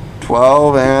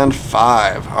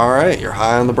 12-5. All right, you're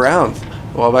high on the Browns.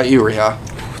 What about you, Reha?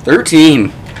 13.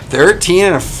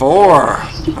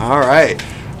 13-4. All right.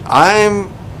 I'm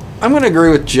going to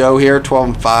agree with Joe here,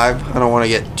 12-5. I don't want to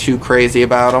get too crazy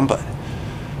about them, but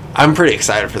I'm pretty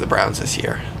excited for the Browns this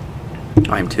year.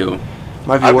 I'm too.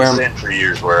 I've been saying for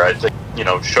years where I think,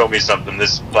 show me something.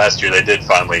 This last year they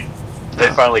finally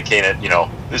came at,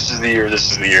 this is the year.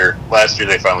 Last year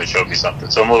they finally showed me something.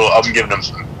 So I'm giving them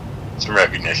some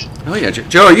recognition. Oh yeah,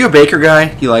 Joe, are you a Baker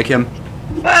guy? You like him?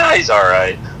 He's all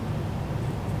right.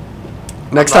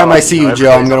 Next time I see you, Joe,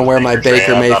 I'm going to wear my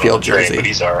Baker Mayfield jersey. But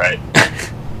he's all right.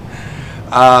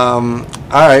 All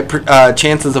right,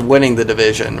 chances of winning the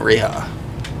division, Reha.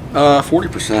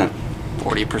 40%.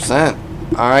 40%.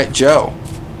 All right, Joe.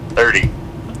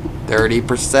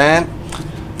 30%.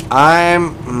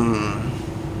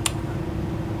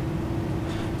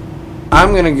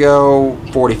 I'm going to go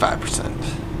 45%.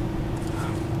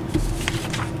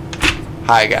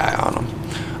 High guy on them.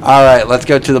 All right, let's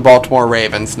go to the Baltimore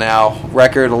Ravens now.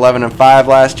 Record 11-5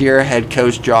 last year. Head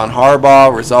coach John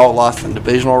Harbaugh. Result, lost in the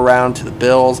divisional round to the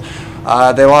Bills.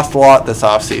 They lost a lot this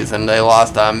offseason. They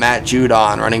lost Matt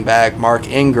Judon, running back Mark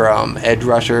Ingram, edge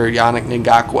rusher Yannick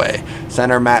Ngakoue,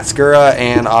 center Matt Skura,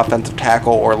 and offensive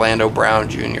tackle Orlando Brown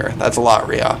Jr. That's a lot,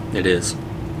 Rhea. It is.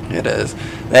 It is.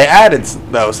 They added,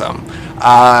 though, some.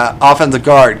 Offensive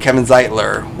guard, Kevin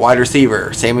Zeitler. Wide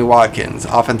receiver, Sammy Watkins.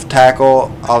 Offensive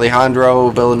tackle, Alejandro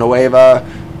Villanueva.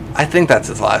 I think that's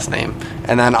his last name.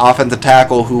 And then offensive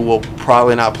tackle, who will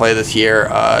probably not play this year,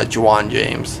 Juwan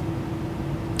James.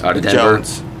 Out of Denver.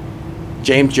 Jones.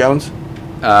 James Jones?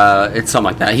 It's something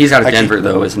like that. He's out of Denver,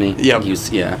 though, isn't he? Yep.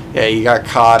 Yeah, he got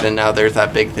caught, and now there's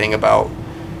that big thing about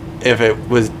if it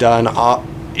was done...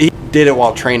 he did it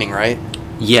while training, right?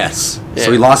 Yes. Yeah.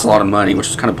 So he lost a lot of money, which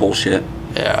is kind of bullshit.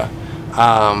 Yeah.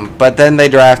 But then they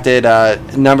drafted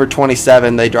number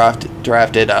 27. They drafted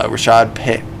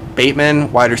Rashad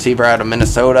Bateman, wide receiver out of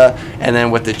Minnesota. And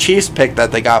then with the Chiefs pick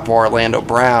that they got for Orlando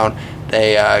Brown,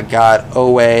 they got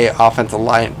Owe, outside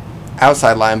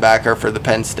linebacker for the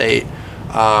Penn State.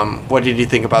 What did you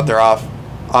think about their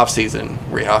off season,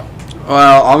 Reha?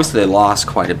 Well, obviously they lost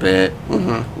quite a bit.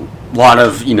 Mm-hmm. A lot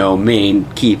of main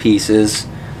key pieces.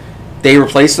 They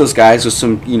replaced those guys with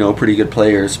some pretty good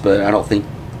players, but I don't think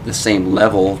the same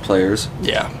level of players.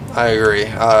 Yeah, I agree.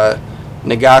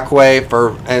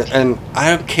 Ngakoue and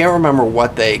I can't remember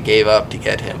what they gave up to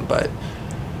get him, but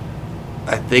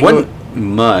I think wasn't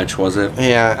much, was it?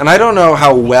 Yeah, and I don't know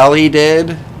how well he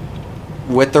did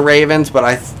with the Ravens, but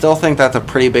I still think that's a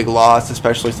pretty big loss,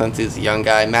 especially since he's a young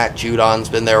guy. Matt Judon's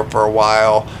been there for a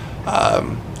while.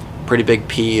 pretty big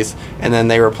piece, and then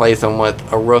they replace him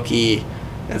with a rookie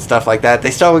and stuff like that.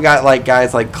 They still got like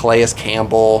guys like Calais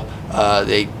Campbell,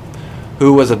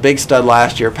 who was a big stud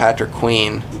last year, Patrick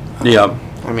Queen. Yeah.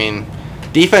 I mean,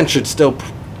 defense should still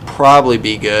probably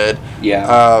be good. Yeah.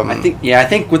 I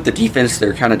think with the defense,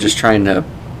 they're kind of just trying to.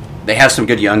 They have some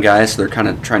good young guys, so they're kind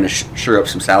of trying to shore up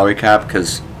some salary cap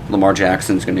because Lamar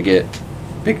Jackson's going to get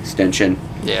big extension.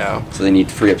 Yeah. So they need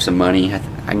to free up some money.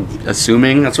 I'm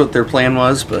assuming that's what their plan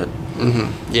was, but.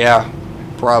 Mm-hmm. Yeah,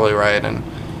 probably right. And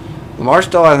Lamar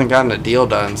still hasn't gotten a deal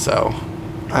done, so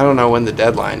I don't know when the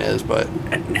deadline is, but.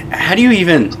 How do you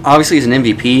even. Obviously, he's an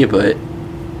MVP, but.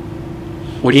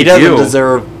 What do he you do? doesn't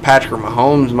deserve Patrick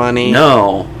Mahomes money.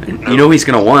 No. You know he's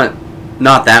going to want.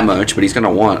 Not that much, but he's going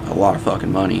to want a lot of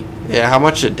fucking money. Yeah, how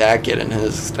much did Dak get in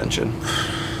his extension?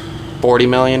 $40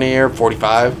 million a year?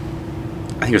 45?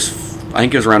 I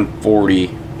think it was around 40.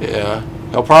 Yeah.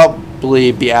 He'll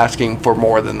probably be asking for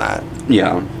more than that.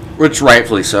 Yeah. Which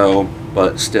rightfully so,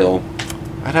 but still.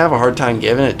 I'd have a hard time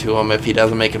giving it to him if he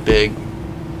doesn't make a big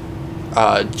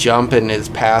jump in his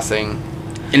passing.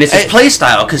 And it's his play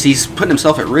style, because he's putting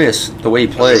himself at risk the way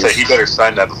he plays. He better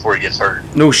sign that before he gets hurt.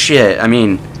 No shit. I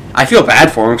mean, I feel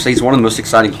bad for him because he's one of the most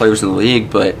exciting players in the league,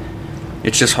 but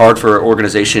it's just hard for an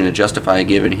organization to justify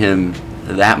giving him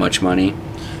that much money.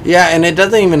 Yeah, and it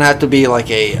doesn't even have to be like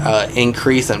a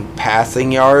increase in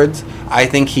passing yards. I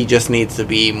think he just needs to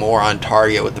be more on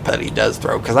target with the pet he does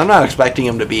throw, because I'm not expecting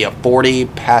him to be a 40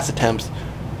 pass attempts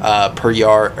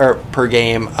per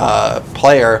game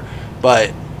player,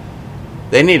 but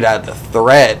they need to have the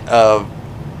threat of,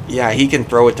 yeah, he can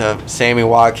throw it to Sammy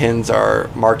Watkins or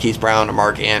Marquise Brown or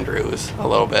Mark Andrews a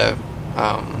little bit.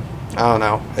 I don't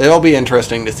know. It'll be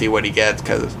interesting to see what he gets,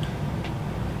 because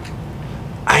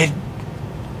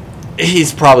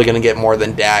he's probably going to get more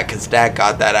than Dak, because Dak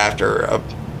got that after a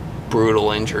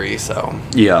brutal injury. So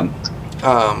yeah.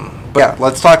 But yeah,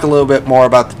 let's talk a little bit more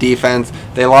about the defense.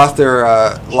 They lost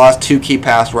two key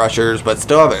pass rushers, but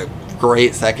still have a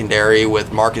great secondary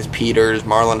with Marcus Peters,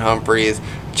 Marlon Humphreys,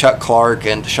 Chuck Clark,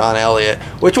 and Deshaun Elliott.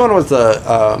 Which one was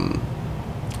the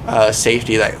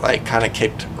safety that like kind of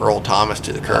kicked Earl Thomas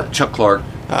to the curb? Chuck Clark.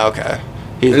 Okay.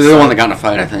 He's the one that got in a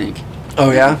fight, I think.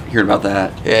 Oh, yeah? Heard about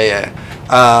that. Yeah.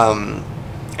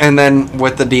 And then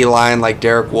with the D-line, like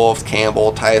Derek Wolfe,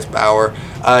 Campbell, Tyus Bauer,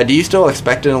 do you still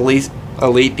expect an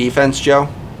elite defense, Joe?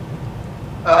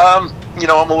 I'm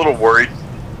a little worried,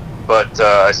 but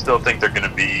I still think they're going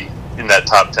to be in that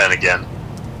top 10 again.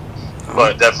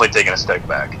 But definitely taking a step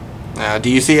back. Do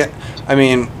you see it? I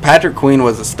mean, Patrick Queen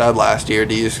was a stud last year.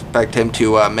 Do you expect him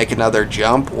to make another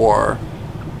jump, or?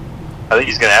 I think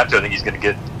he's going to have to. I think he's going to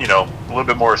get, a little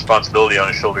bit more responsibility on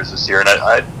his shoulders this year, and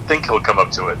I think he'll come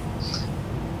up to it.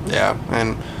 Yeah,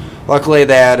 and luckily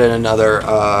they added another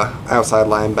outside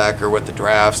linebacker with the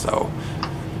draft, so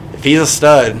if he's a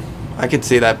stud, I could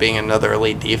see that being another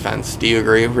elite defense. Do you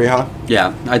agree, Reha?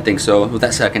 Yeah, I think so. With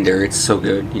that secondary, it's so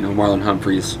good. Marlon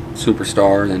Humphreys,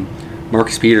 superstar, and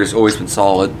Marcus Peters always been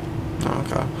solid.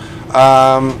 Okay.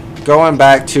 Going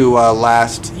back to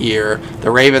last year, the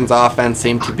Ravens' offense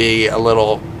seemed to be a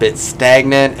little bit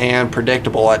stagnant and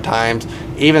predictable at times,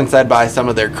 even said by some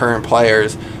of their current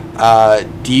players.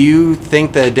 Do you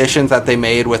think the additions that they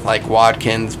made with like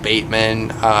Watkins, Bateman,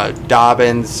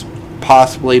 Dobbins,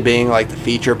 possibly being like the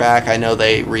feature back? I know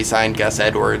they re-signed Gus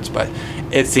Edwards, but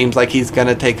it seems like he's going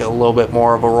to take a little bit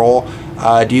more of a role.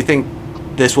 Do you think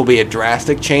this will be a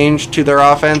drastic change to their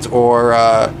offense,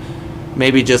 or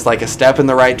maybe just like a step in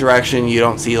the right direction? You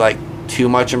don't see like too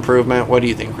much improvement? What do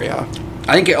you think, Rhea?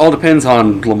 I think it all depends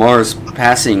on Lamar's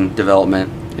passing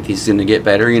development, if he's going to get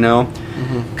better,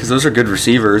 because those are good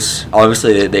receivers.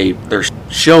 Obviously, they're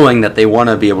showing that they want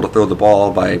to be able to throw the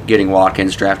ball by getting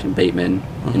Watkins, drafting Bateman,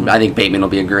 and I think Bateman will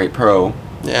be a great pro.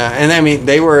 Yeah, and I mean,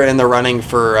 they were in the running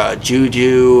for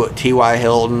Juju, T.Y.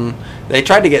 Hilton. They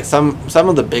tried to get some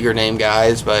of the bigger name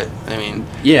guys, but I mean,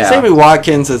 Sammy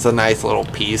Watkins is a nice little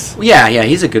piece. Yeah,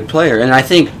 he's a good player, and I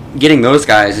think getting those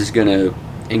guys is going to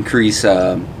increase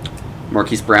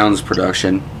Marquise Brown's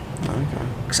production. Okay.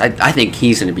 Because I think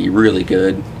he's going to be really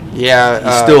good.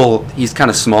 Yeah, he's kind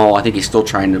of small. I think he's still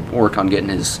trying to work on getting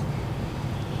his.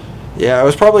 Yeah, it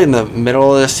was probably in the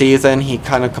middle of the season. He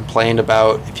kind of complained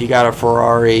about, if you got a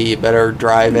Ferrari, you better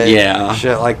drive it. Yeah,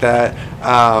 shit like that.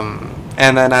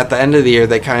 And then at the end of the year,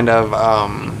 they kind of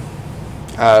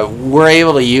were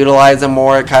able to utilize him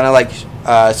more, kind of like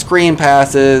screen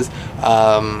passes,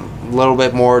 a little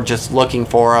bit more just looking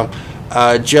for him.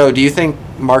 Joe, do you think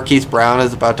Marquise Brown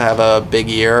is about to have a big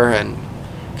year and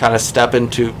kind of step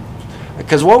into...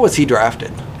 Because what was he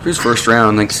drafted? Who's first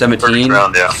round? Like 17? First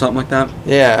round, yeah. Something like that?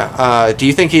 Yeah. Do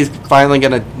you think he's finally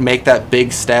going to make that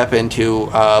big step into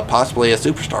possibly a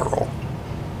superstar role?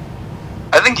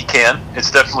 I think he can.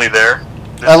 It's definitely there.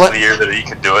 This is the year that he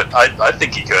could do it. I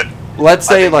think he could. Let's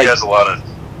say he has a lot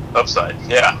of upside.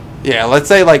 Yeah. Yeah, let's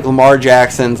say like Lamar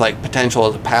Jackson's like potential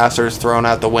as a passer is thrown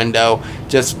out the window.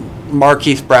 Just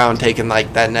Marquise Brown taking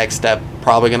like that next step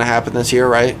probably going to happen this year,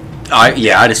 right?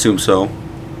 I'd assume so.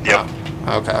 Yep.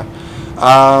 Okay.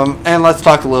 And let's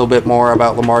talk a little bit more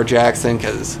about Lamar Jackson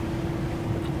because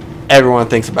everyone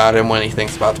thinks about him when he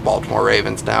thinks about the Baltimore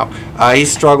Ravens now. He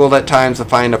struggled at times to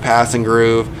find a passing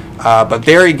groove, but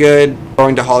very good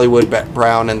going to Hollywood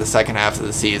Brown in the second half of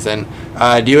the season.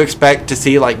 Do you expect to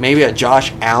see like maybe a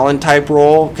Josh Allen type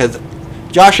role? Because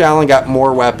Josh Allen got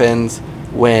more weapons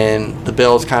when the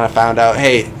Bills kind of found out,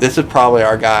 hey, this is probably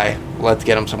our guy. Let's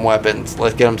get him some weapons.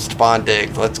 Let's get him Stephon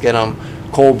Diggs. Let's get him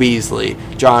Cole Beasley,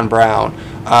 John Brown.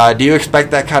 Do you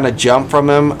expect that kind of jump from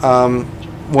him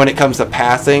when it comes to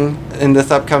passing in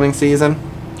this upcoming season?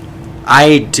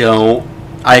 I don't.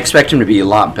 I expect him to be a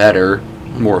lot better,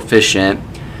 more efficient.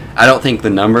 I don't think the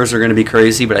numbers are going to be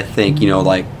crazy, but I think,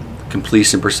 like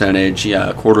completion percentage,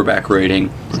 quarterback rating,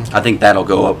 I think that'll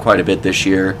go up quite a bit this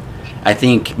year. I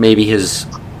think maybe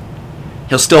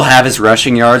he'll still have his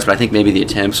rushing yards, but I think maybe the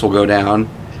attempts will go down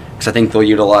because I think they'll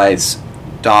utilize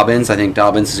Dobbins. I think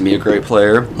Dobbins is going to be a great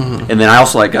player. Mm-hmm. And then I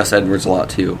also like Gus Edwards a lot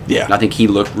too. Yeah. And I think he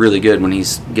looked really good when he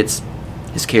gets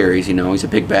his carries. He's a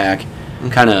big back. Mm-hmm.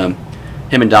 Kind of,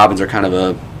 him and Dobbins are kind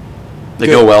of they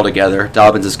go well together.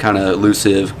 Dobbins is kind of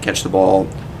elusive, catch the ball.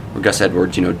 Or Gus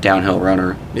Edwards, downhill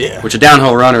runner. Yeah. Which a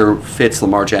downhill runner fits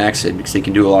Lamar Jackson because he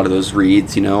can do a lot of those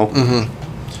reads, Mm-hmm.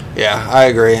 Yeah, I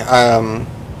agree.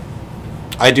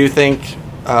 I do think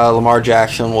Lamar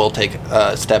Jackson will take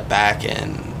a step back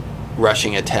in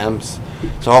rushing attempts.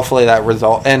 So hopefully that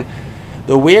result. And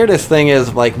the weirdest thing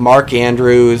is, like, Mark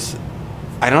Andrews,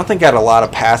 I don't think got a lot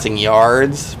of passing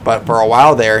yards, but for a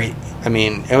while there,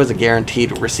 it was a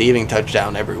guaranteed receiving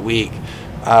touchdown every week.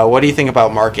 What do you think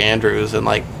about Mark Andrews and,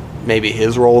 like, maybe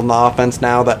his role in the offense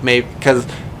now? Because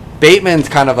Bateman's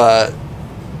kind of a...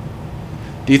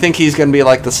 Do you think he's going to be,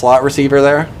 like, the slot receiver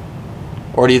there?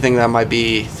 Or do you think that might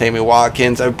be Sammy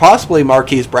Watkins and possibly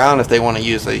Marquise Brown if they want to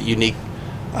use a unique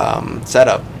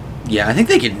setup? Yeah, I think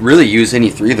they could really use any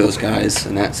three of those guys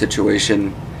in that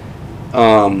situation.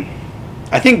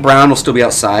 I think Brown will still be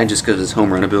outside just because of his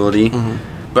home run ability.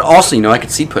 Mm-hmm. But also, I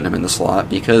could see putting him in the slot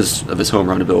because of his home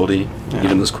run ability. Yeah.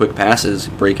 Give him those quick passes,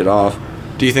 break it off.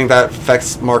 Do you think that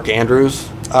affects Mark Andrews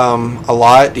a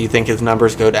lot? Do you think his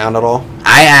numbers go down at all?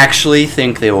 I actually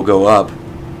think they will go up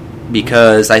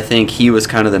because I think he was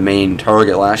kind of the main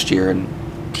target last year, and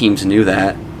teams knew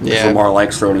that. Yeah. Lamar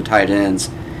likes throwing to tight ends.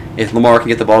 If Lamar can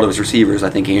get the ball to his receivers, I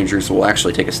think Andrews will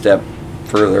actually take a step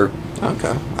further.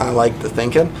 Okay. I like the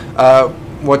thinking.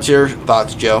 What's your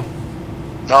thoughts, Joe?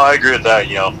 No, I agree with that.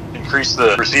 Increase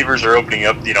the receivers are opening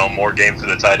up, more game for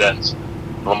the tight ends.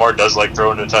 Lamar does like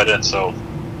throwing to tight ends, so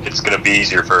it's going to be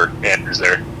easier for Andrews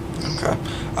there.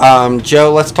 Okay.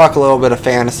 Joe, let's talk a little bit of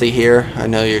fantasy here. I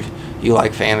know you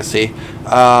like fantasy.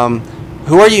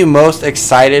 Who are you most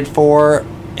excited for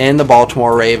in the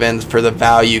Baltimore Ravens for the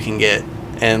value you can get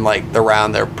in, like, the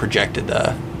round they're projected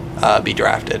to be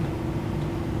drafted?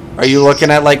 Are you looking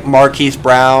at, like, Marquise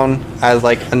Brown as,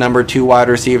 like, a number 2 wide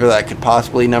receiver that could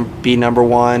possibly be number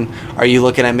 1? Are you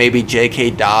looking at maybe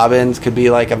J.K. Dobbins could be,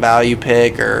 like, a value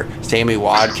pick, or Sammy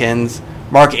Watkins?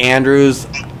 Mark Andrews?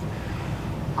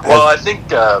 Well, I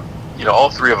think, all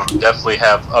three of them definitely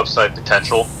have upside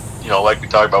potential. Like we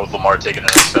talked about with Lamar taking a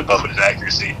step up in his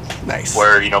accuracy. Nice.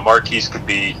 Where, Marquise could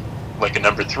be, like, a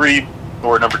number 3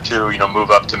 or number 2,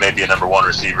 move up to maybe a number 1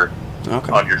 receiver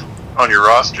on your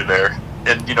roster there.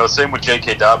 And, same with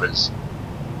J.K. Dobbins.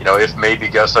 If maybe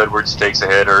Gus Edwards takes a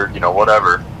hit or,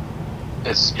 whatever,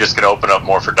 it's just going to open up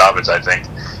more for Dobbins, I think.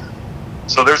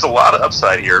 So there's a lot of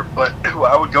upside here. But who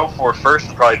I would go for first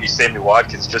would probably be Sammy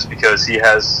Watkins just because he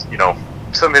has,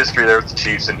 some history there with the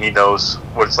Chiefs and he knows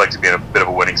what it's like to be in a bit of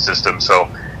a winning system. So,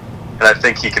 and I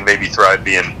think he can maybe thrive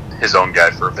being his own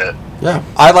guy for a bit. Yeah,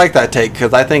 I like that take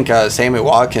because I think Sammy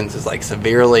Watkins is, like,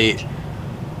 severely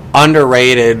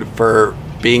underrated for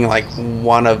being, like,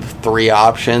 one of 3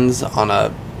 options on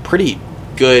a pretty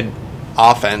good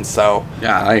offense. So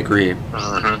yeah, I agree.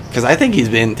 Because I think he's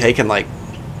been taken, like,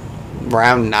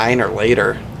 round 9 or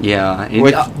later. Yeah,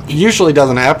 which usually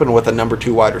doesn't happen with a number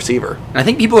 2 wide receiver. I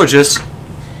think people are just...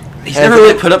 He's never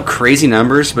really put up crazy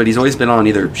numbers, but he's always been on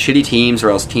either shitty teams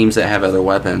or else teams that have other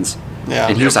weapons. Yeah.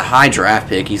 And he was a high draft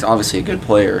pick. He's obviously a good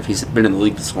player if he's been in the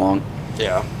league this long.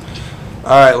 Yeah.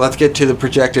 All right, let's get to the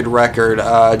projected record.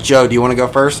 Joe, do you want to go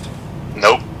first?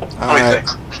 Nope. What do you think?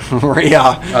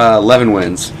 Reha. 11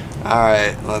 wins. All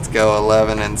right, let's go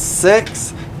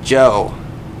 11-6. Joe.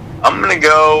 I'm gonna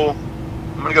go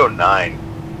 9.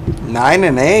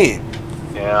 9-8.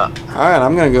 Yeah. All right,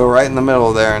 I'm gonna go right in the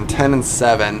middle there, and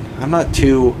 10-7.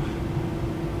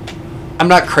 I'm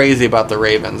not crazy about the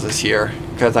Ravens this year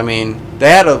because they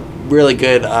had a really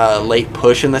good late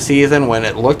push in the season when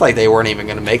it looked like they weren't even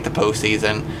going to make the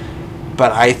postseason.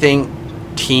 But I think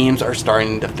teams are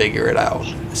starting to figure it out.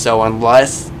 So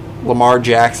unless Lamar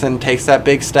Jackson takes that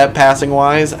big step passing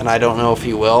wise, and I don't know if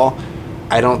he will,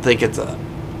 I don't think it's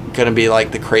going to be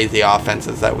like the crazy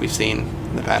offenses that we've seen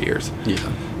in the past years.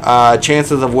 Yeah.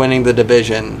 Chances of winning the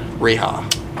division, Reha.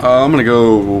 I'm going to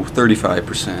go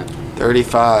 35%.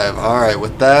 35. All right,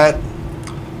 with that,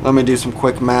 let me do some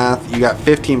quick math. You got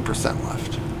 15%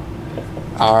 left.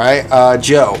 All right,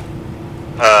 Joe.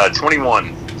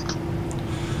 21.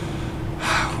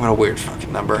 What a weird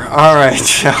fucking number. All right,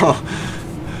 Joe.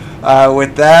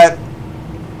 With that,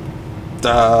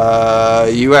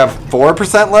 you have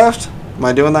 4% left? Am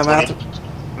I doing that 20?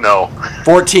 math? No.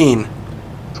 14.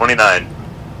 29.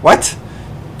 What?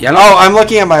 Yeah. Oh, I'm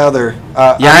looking at my other.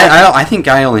 I think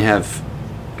I only have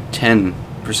 10%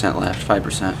 left,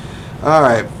 5%. All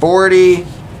right, 40,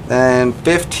 then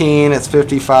 15, it's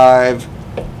 55.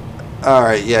 All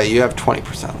right, yeah, you have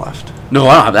 20% left. No,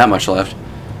 I don't have that much left.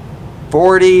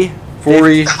 40,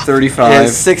 35.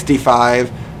 is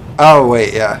 65. Oh,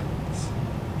 wait, yeah.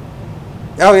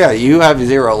 Oh, yeah, you have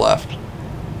 0 left.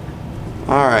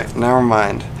 All right, never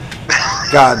mind.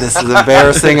 God, this is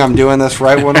embarrassing. I'm doing this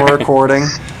right when we're recording.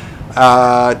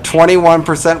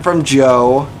 21% from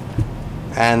Joe.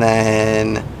 And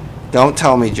then, don't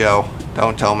tell me, Joe.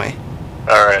 Don't tell me.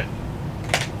 All right.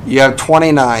 You have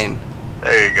 29.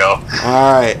 There you go.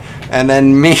 All right. And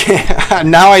then me,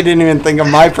 now I didn't even think of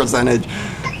my percentage.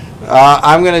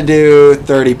 I'm going to do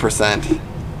 30%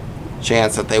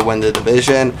 chance that they win the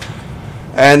division.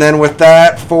 And then with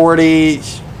that, 40,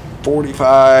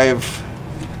 45,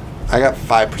 I got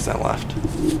 5%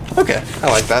 left. Okay, I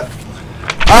like that.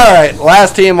 All right,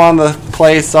 last team on the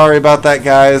place. Sorry about that,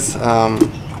 guys.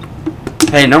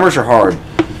 Hey, numbers are hard.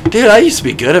 Dude, I used to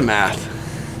be good at math.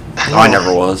 I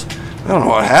never was. I don't know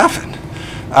what happened.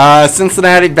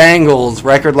 Cincinnati Bengals,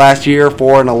 record last year,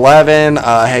 4-11.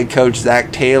 Head coach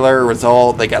Zach Taylor,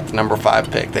 result, they got the number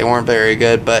 5 pick. They weren't very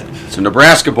good, but... So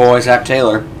Nebraska boy, Zach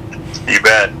Taylor. You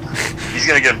bet. He's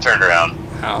going to get him turned around.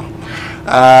 Oh.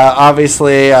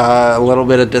 Obviously, a little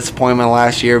bit of disappointment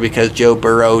last year because Joe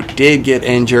Burrow did get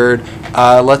injured.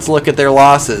 Let's look at their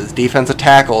losses. Defensive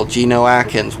tackle, Geno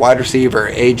Atkins. Wide receiver,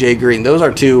 A.J. Green. Those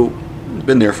are two...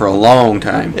 Been there for a long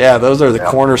time. Yeah, those are the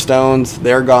cornerstones.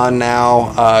 They're gone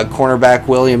now. Cornerback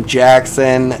William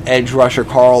Jackson, edge rusher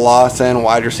Carl Lawson,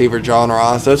 wide receiver John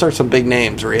Ross. Those are some big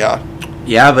names, Rhea.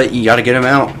 Yeah, but you got to get them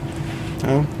out.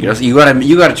 Oh. You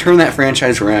got to turn that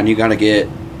franchise around. You got to get.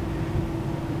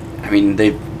 I mean,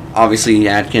 they obviously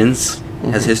Atkins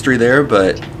has history there,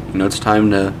 but it's time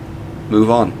to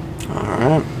move on. All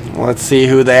right. Let's see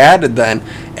who they added then.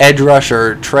 Edge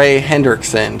rusher Trey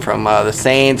Hendrickson from the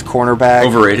Saints, cornerback.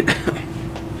 Overrated.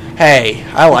 Hey,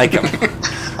 I like him.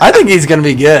 I think he's going to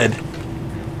be good.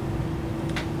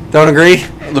 Don't agree?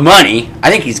 The money. I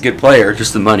think he's a good player,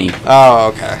 just the money. Oh,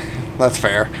 okay. That's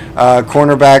fair.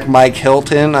 Cornerback Mike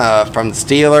Hilton from the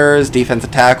Steelers.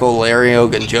 Defensive tackle Larry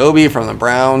Ogunjobi from the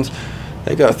Browns.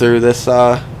 They go through this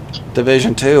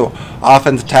division too.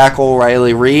 Offensive tackle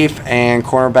Riley Reef and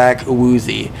cornerback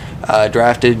Uwuzie.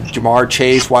 Drafted Jamar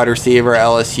Chase, wide receiver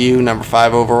LSU, number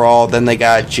 5 overall. Then they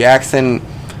got Jackson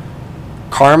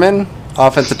Carmen,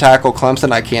 offensive tackle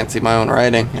Clemson. I can't see my own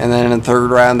writing. And then in the 3rd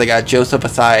round they got Joseph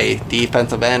Asai,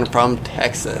 defensive end from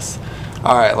Texas.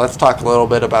 All right, let's talk a little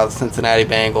bit about the Cincinnati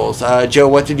Bengals. Joe,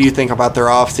 what did you think about their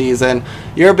offseason?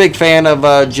 You're a big fan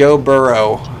of Joe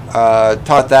Burrow.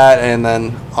 Talk that and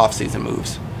then offseason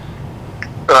moves.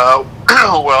 Well,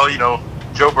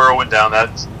 Joe Burrow went down. That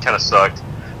kind of sucked,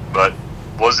 but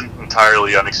wasn't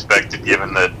entirely unexpected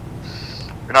given that,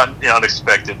 or not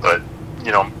unexpected, but,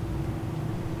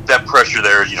 that pressure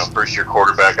there, first year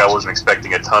quarterback, I wasn't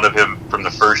expecting a ton of him from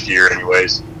the first year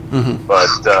anyways. Mm-hmm. But,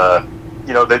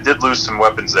 they did lose some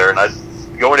weapons there,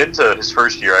 and going into his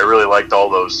first year, I really liked all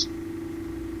those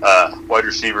wide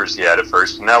receivers he had at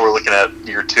first. And now we're looking at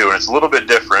year 2, and it's a little bit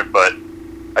different, but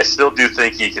I still do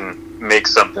think he can make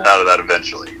something out of that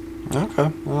eventually.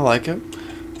 Okay, I like it.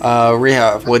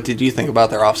 Reha, what did you think about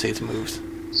their offseason moves?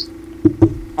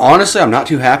 Honestly, I'm not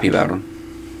too happy about them.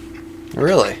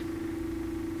 Really?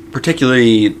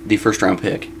 Particularly the first-round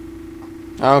pick.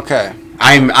 Okay.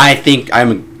 I think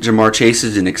Jamar Chase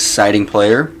is an exciting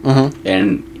player,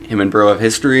 and him and Burrow have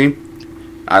history.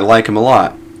 I like him a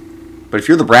lot. But if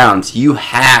you're the Browns, you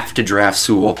have to draft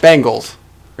Sewell. Bengals.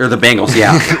 Or the Bengals,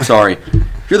 yeah. Sorry.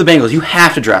 If you're the Bengals, you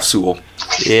have to draft Sewell.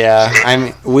 Yeah, I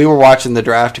mean, we were watching the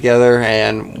draft together,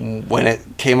 and when it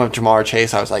came up Jamar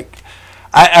Chase, I was like,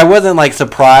 I wasn't like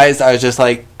surprised. I was just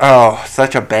like, oh,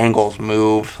 such a Bengals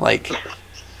move. Like,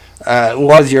 what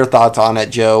was your thoughts on it,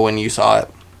 Joe, when you saw it?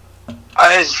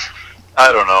 I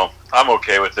don't know. I'm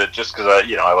okay with it just because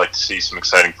I like to see some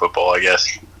exciting football, I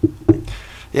guess.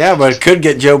 Yeah, but it could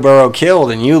get Joe Burrow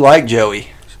killed, and you like Joey.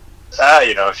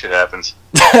 Shit happens.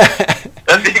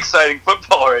 That'd be exciting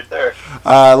football right there.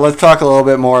 Let's talk a little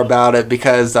bit more about it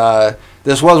because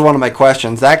this was one of my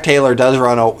questions. Zach Taylor does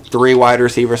run a 3 wide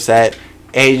receiver set.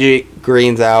 AJ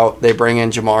Green's out. They bring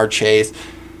in Jamar Chase.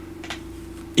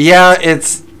 Yeah,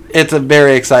 it's a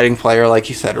very exciting player, like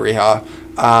you said, Reha.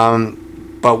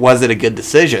 But was it a good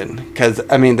decision? Because,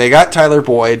 I mean, they got Tyler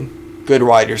Boyd, good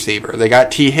wide receiver. They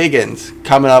got T. Higgins,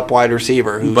 coming up wide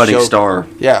receiver. Budding star.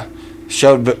 Yeah,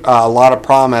 showed a lot of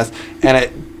promise. And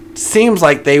it seems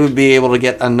like they would be able to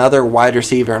get another wide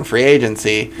receiver in free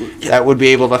agency that would be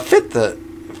able to fit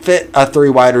a 3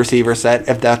 wide receiver set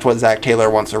if that's what Zach Taylor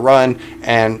wants to run.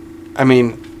 And, I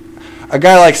mean, a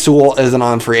guy like Sewell isn't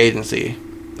on free agency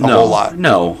a whole lot.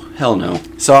 No, hell no.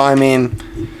 So, I mean,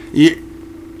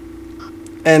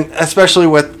 and especially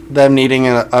with them needing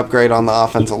an upgrade on the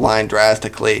offensive line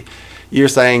drastically, you're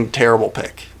saying terrible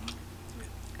pick.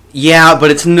 Yeah,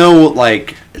 but it's no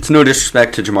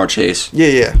disrespect to Jamar Chase.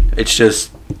 Yeah. It's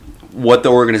just what the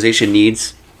organization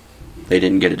needs. They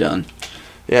didn't get it done.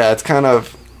 Yeah, it's kind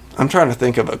of... I'm trying to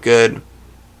think of a good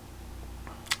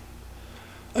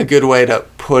way to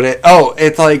put it. Oh,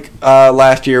 it's like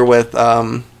last year with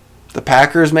the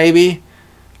Packers, maybe.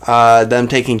 Them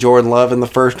taking Jordan Love in the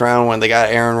first round when they got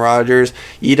Aaron Rodgers.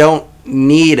 You don't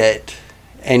need it,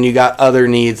 and you got other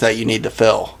needs that you need to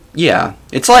fill. Yeah,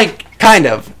 it's like... Kind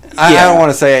of. I don't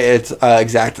want to say it's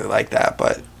exactly like that,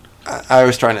 but I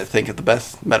was trying to think of the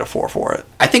best metaphor for it.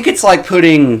 I think it's like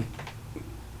putting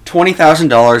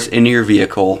 $20,000 into your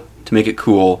vehicle to make it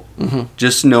cool,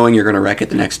 just knowing you're going to wreck it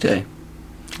the next day.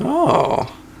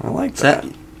 Oh, I like that.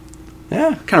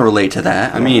 Yeah. Kind of relate to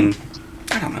that. I mean,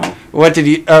 I don't know. What did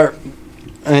you... I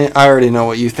already know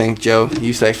what you think, Joe.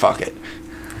 You say fuck it.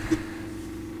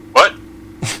 What?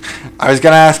 I was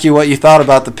going to ask you what you thought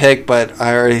about the pick, but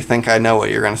I already think I know what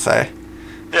you're going to say.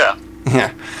 Yeah.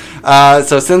 Yeah.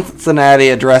 So Cincinnati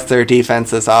addressed their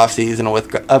defense this offseason with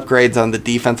upgrades on the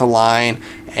defensive line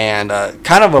and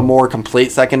kind of a more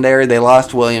complete secondary. They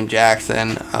lost William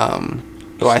Jackson,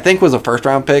 who I think was a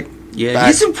first-round pick. Yeah,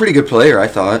 he's a pretty good player, I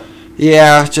thought.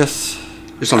 Yeah, just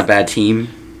on a bad team.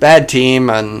 Bad team,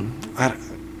 and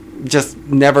just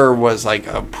never was like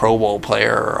a Pro Bowl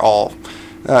player or all.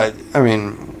 I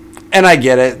mean... And I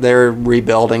get it. They're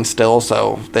rebuilding still,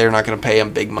 so they're not going to pay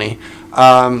him big money.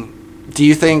 Do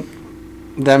you think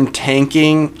them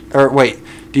taking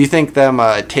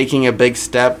a big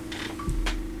step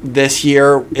this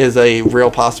year is a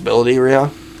real possibility,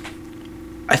 Rhea?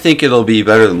 I think it'll be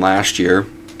better than last year,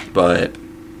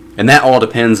 and that all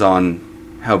depends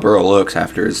on how Burrow looks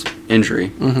after his injury.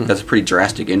 Mm-hmm. That's a pretty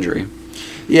drastic injury.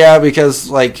 Yeah, because,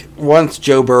 like, once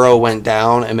Joe Burrow went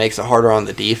down, it makes it harder on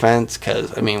the defense.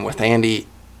 Because, I mean, with Andy...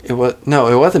 it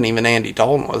wasn't even Andy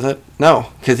Dalton, was it?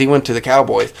 No, because he went to the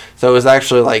Cowboys. So it was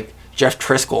actually, like, Jeff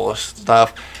Driscoll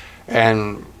stuff.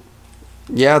 And,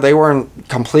 yeah, they weren't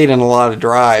completing a lot of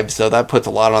drives, so that puts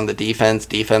a lot on the defense.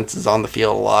 Defense is on the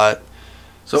field a lot.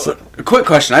 So a quick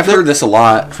question. I've heard this a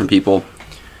lot from people.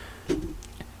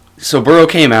 So Burrow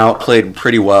came out, played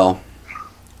pretty well.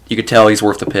 You could tell he's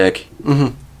worth the pick.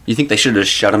 Mm-hmm. You think they should have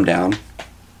just shut him down?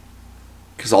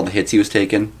 Because all the hits he was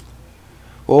taking?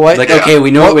 Well, what? Okay,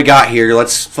 we know what we got here.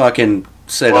 Let's fucking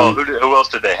sit him. Well, who else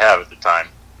did they have at the time?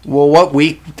 Well, what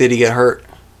week did he get hurt?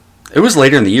 It was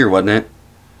later in the year, wasn't it?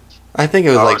 I think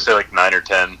it was I would say like 9 or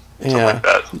 10. Something like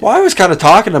that. Well, I was kind of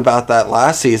talking about that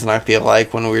last season, I feel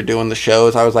like, when we were doing the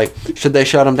shows. I was like, should they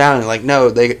shut him down? And like,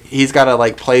 no, he's got to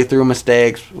like play through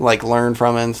mistakes, like learn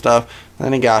from it and stuff.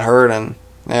 Then he got hurt, and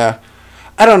yeah.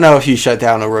 I don't know if you shut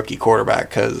down a rookie quarterback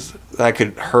because that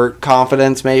could hurt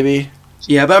confidence, maybe.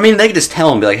 Yeah, but I mean, they could just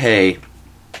tell him, be like, "Hey,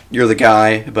 you're the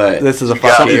guy," but this is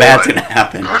something bad's gonna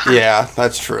happen. Yeah,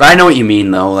 that's true. But I know what you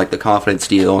mean, though, like the confidence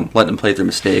deal and letting him play through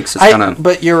mistakes. It's kind of.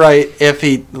 But you're right. If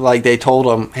they told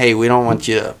him, "Hey, we don't want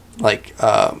you to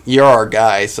you're our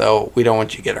guy, so we don't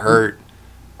want you to get hurt."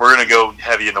 We're gonna go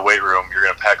heavy in the weight room. You're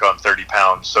gonna pack on 30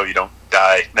 pounds so you don't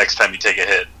die next time you take a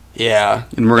hit. Yeah,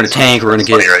 and we're gonna tank. We're gonna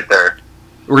get right there.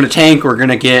 We're going to tank. We're going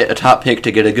to get a top pick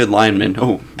to get a good lineman.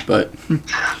 Oh, but...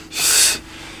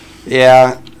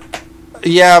 Yeah.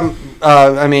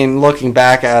 I mean, looking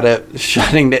back at it,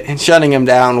 shutting him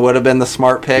down would have been the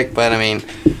smart pick, but I mean,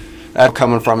 that's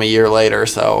coming from a year later,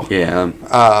 so Yeah.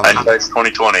 Hindsight's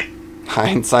 2020.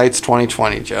 Hindsight's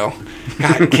 2020, Joe.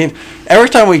 God, every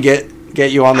time we get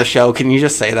you on the show, can you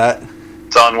just say that?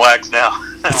 It's on wax now.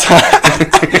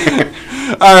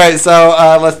 All right,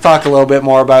 so let's talk a little bit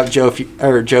more about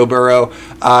Joe Burrow.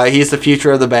 He's the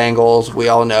future of the Bengals. We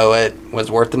all know it. Was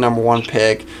worth the number 1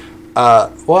 pick.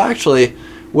 Well, actually,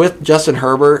 with Justin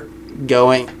Herbert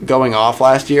going off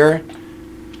last year,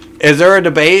 is there a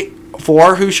debate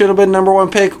for who should have been number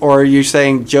 1 pick, or are you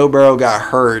saying Joe Burrow got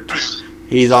hurt?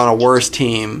 He's on a worse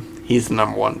team. He's the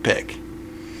number 1 pick.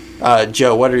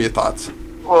 Joe, what are your thoughts?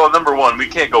 Well, number 1, we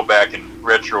can't go back and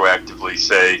retroactively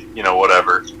say,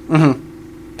 whatever. Mm-hmm.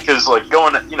 Because,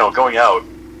 going out,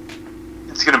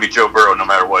 it's going to be Joe Burrow no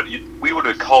matter what. We would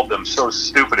have called them so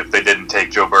stupid if they didn't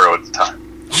take Joe Burrow at the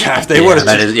time. Yeah, if they would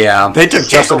have. Yeah. They took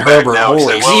Justin Herbert.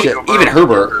 Holy shit. Even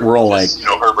Herbert, we're all like...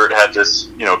 Herbert had this,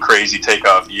 crazy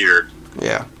takeoff year.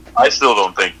 Yeah. I still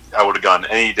don't think I would have gone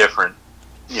any different,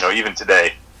 even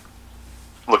today,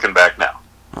 looking back now.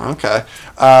 Okay.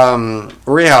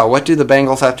 Reha, what do the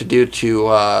Bengals have to do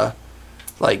to,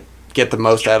 get the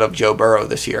most out of Joe Burrow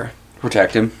this year?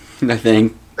 Protect him, I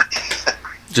think.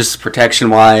 Just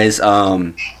protection-wise,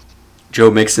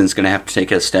 Joe Mixon's going to have to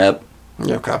take a step.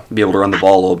 Okay. Be able to run the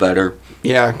ball a little better.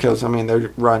 Yeah, because,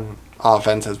 their run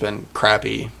offense has been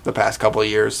crappy the past couple of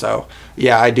years. So,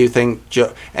 yeah, I do think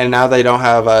and now they don't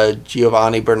have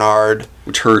Giovanni Bernard.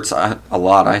 Which hurts a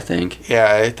lot, I think.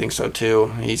 Yeah, I think so, too.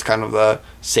 He's kind of the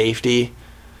safety.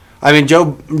 I mean,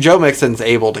 Joe Mixon's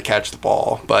able to catch the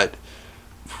ball, but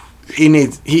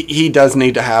he does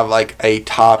need to have, a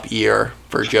top year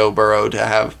for Joe Burrow to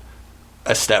have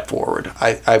a step forward,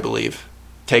 I believe.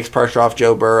 Takes pressure off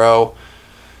Joe Burrow.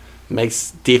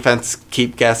 Makes defense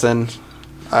keep guessing.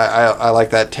 I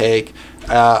like that take.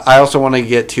 I also want to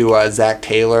get to Zach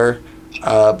Taylor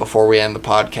before we end the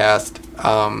podcast.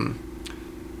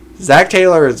 Zach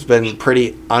Taylor has been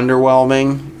pretty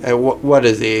underwhelming. What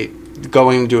is he?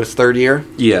 Going into his 3rd year?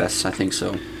 Yes, I think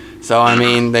so. So,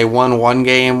 they won 1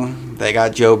 game. They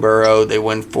got Joe Burrow. They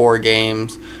win 4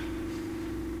 games.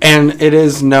 And it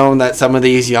is known that some of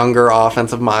these younger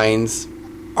offensive minds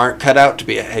aren't cut out to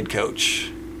be a head coach.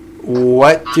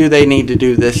 What do they need to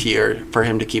do this year for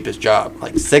him to keep his job?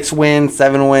 6 wins,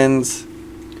 7 wins?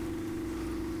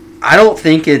 I don't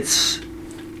think it's...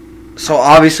 So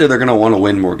obviously they're going to want to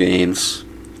win more games.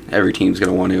 Every team's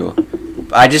going to want to.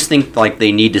 I just think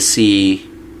they need to see,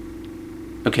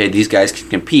 okay, these guys can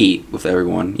compete with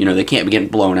everyone. They can't be getting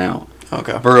blown out.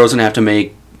 Okay. Burrow's going to have to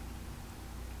make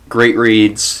great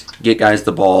reads, get guys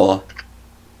the ball,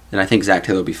 and I think Zach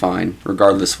Taylor will be fine,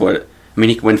 regardless of what...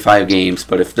 he can win 5 games,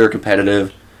 but if they're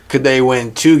competitive... Could they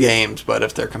win 2 games, but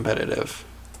if they're competitive?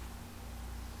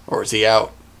 Or is he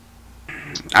out?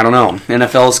 I don't know.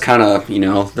 NFL's kind of,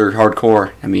 they're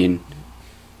hardcore.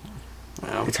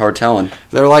 It's hard telling.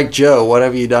 They're like, Joe, what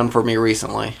have you done for me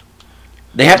recently?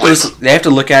 They have to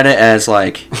look at it as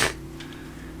are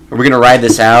we going to ride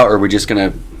this out, or are we just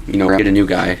going to, get a new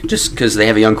guy? Just because they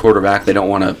have a young quarterback, they don't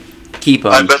want to keep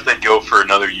him. I bet they'd go for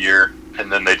another year,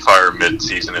 and then they'd fire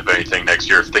mid-season, if anything, next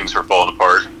year if things are falling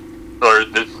apart. Or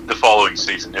the following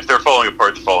season. If they're falling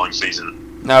apart the following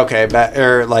season. Okay,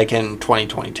 or in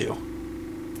 2022.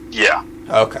 Yeah.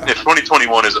 Okay. If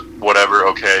 2021 is whatever,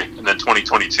 okay, and then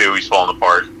 2022 he's falling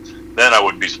apart, then I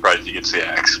wouldn't be surprised if he gets the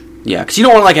axe. Yeah, because you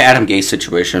don't want an Adam Gase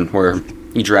situation where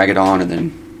you drag it on and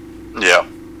then... Yeah.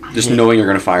 Just knowing you're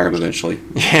going to fire him eventually.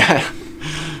 Yeah.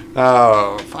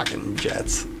 Oh, fucking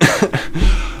Jets.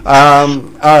 All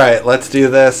right, let's do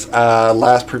this.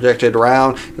 Last projected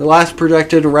round. The last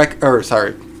projected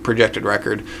projected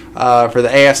record for the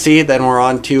AFC. Then we're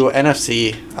on to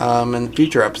NFC in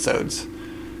future episodes.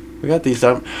 We got these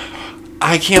done.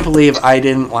 I can't believe I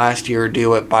didn't last year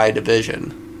do it by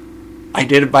division. I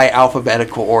did it by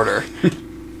alphabetical order.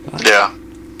 Yeah.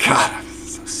 God, I'm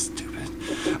so stupid.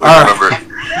 All right.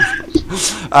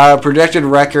 Projected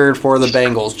record for the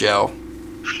Bengals, Joe.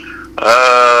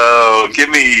 Give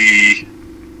me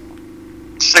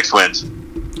 6 wins.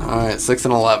 All right,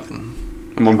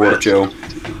 6-11. I'm on board with Joe.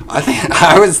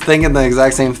 I was thinking the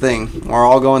exact same thing. We're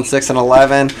all going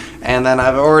 6-11, and then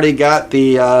I've already got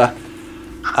the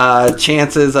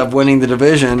chances of winning the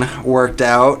division worked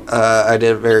out. I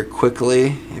did it very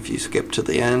quickly. If you skip to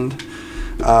the end,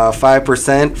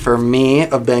 5% for me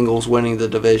of Bengals winning the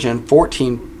division.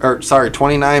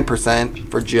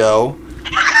 29% for Joe.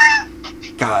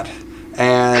 God.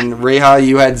 And Reha,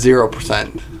 you had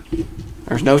 0%.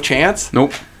 There's no chance?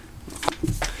 Nope.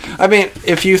 All I mean,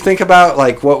 if you think about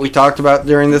like what we talked about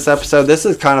during this episode, this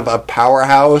is kind of a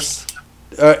powerhouse.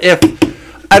 If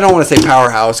I don't want to say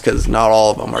powerhouse because not all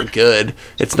of them are good.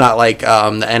 It's not like the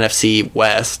NFC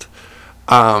West,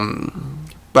 but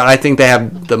I think they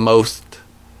have the most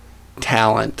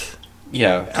talent.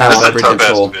 Yeah, Out of every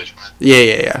potential.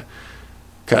 Yeah.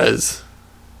 Because,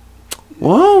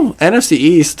 well, NFC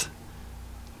East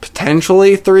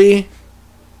potentially three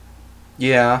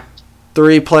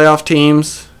playoff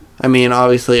teams. I mean,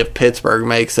 obviously, if Pittsburgh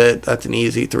makes it, that's an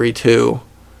easy 3-2.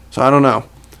 So I don't know.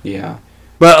 Yeah.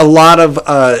 But a lot of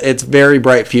it's very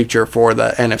bright future for the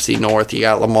NFC North. You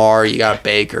got Lamar, you got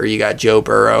Baker, you got Joe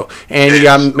Burrow, and you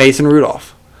got Mason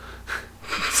Rudolph.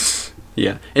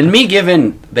 Yeah. And me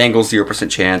giving Bengals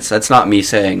 0% chance, that's not me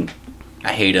saying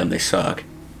I hate them, they suck.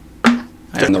 I'm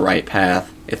on the right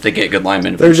path if they get good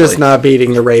linemen. They're just not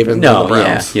beating the Ravens and the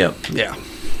Browns. Yeah.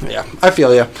 Yeah, I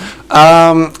feel you.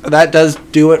 That does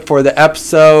do it for the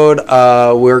episode.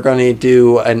 We're going to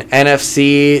do an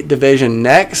NFC division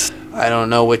next. I don't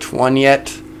know which one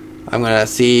yet. I'm going to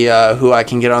see who I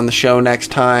can get on the show next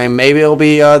time. Maybe it'll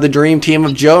be the dream team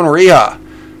of Joe and Reha.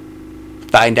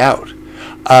 Find out.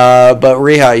 But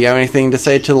Reha, you have anything to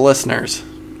say to the listeners?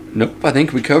 Nope, I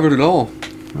think we covered it all.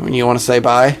 You want to say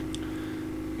bye?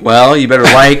 Well, you better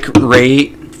like,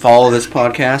 rate, follow this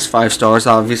podcast. 5 stars,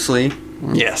 obviously.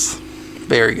 Yes.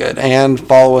 Very good. And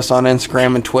follow us on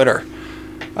Instagram and Twitter.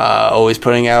 Always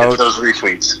putting out... Get those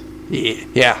retweets.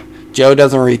 Yeah. Joe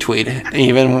doesn't retweet,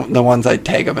 even the ones I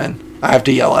tag him in. I have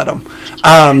to yell at him.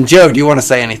 Joe, do you want to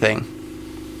say anything?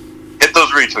 Hit those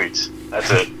retweets. That's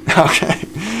it.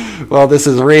 Okay. Well, this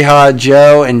is Reha,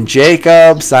 Joe, and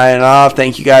Jacob signing off.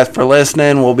 Thank you guys for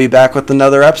listening. We'll be back with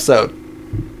another episode.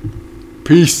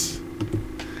 Peace.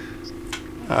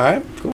 All right. Cool.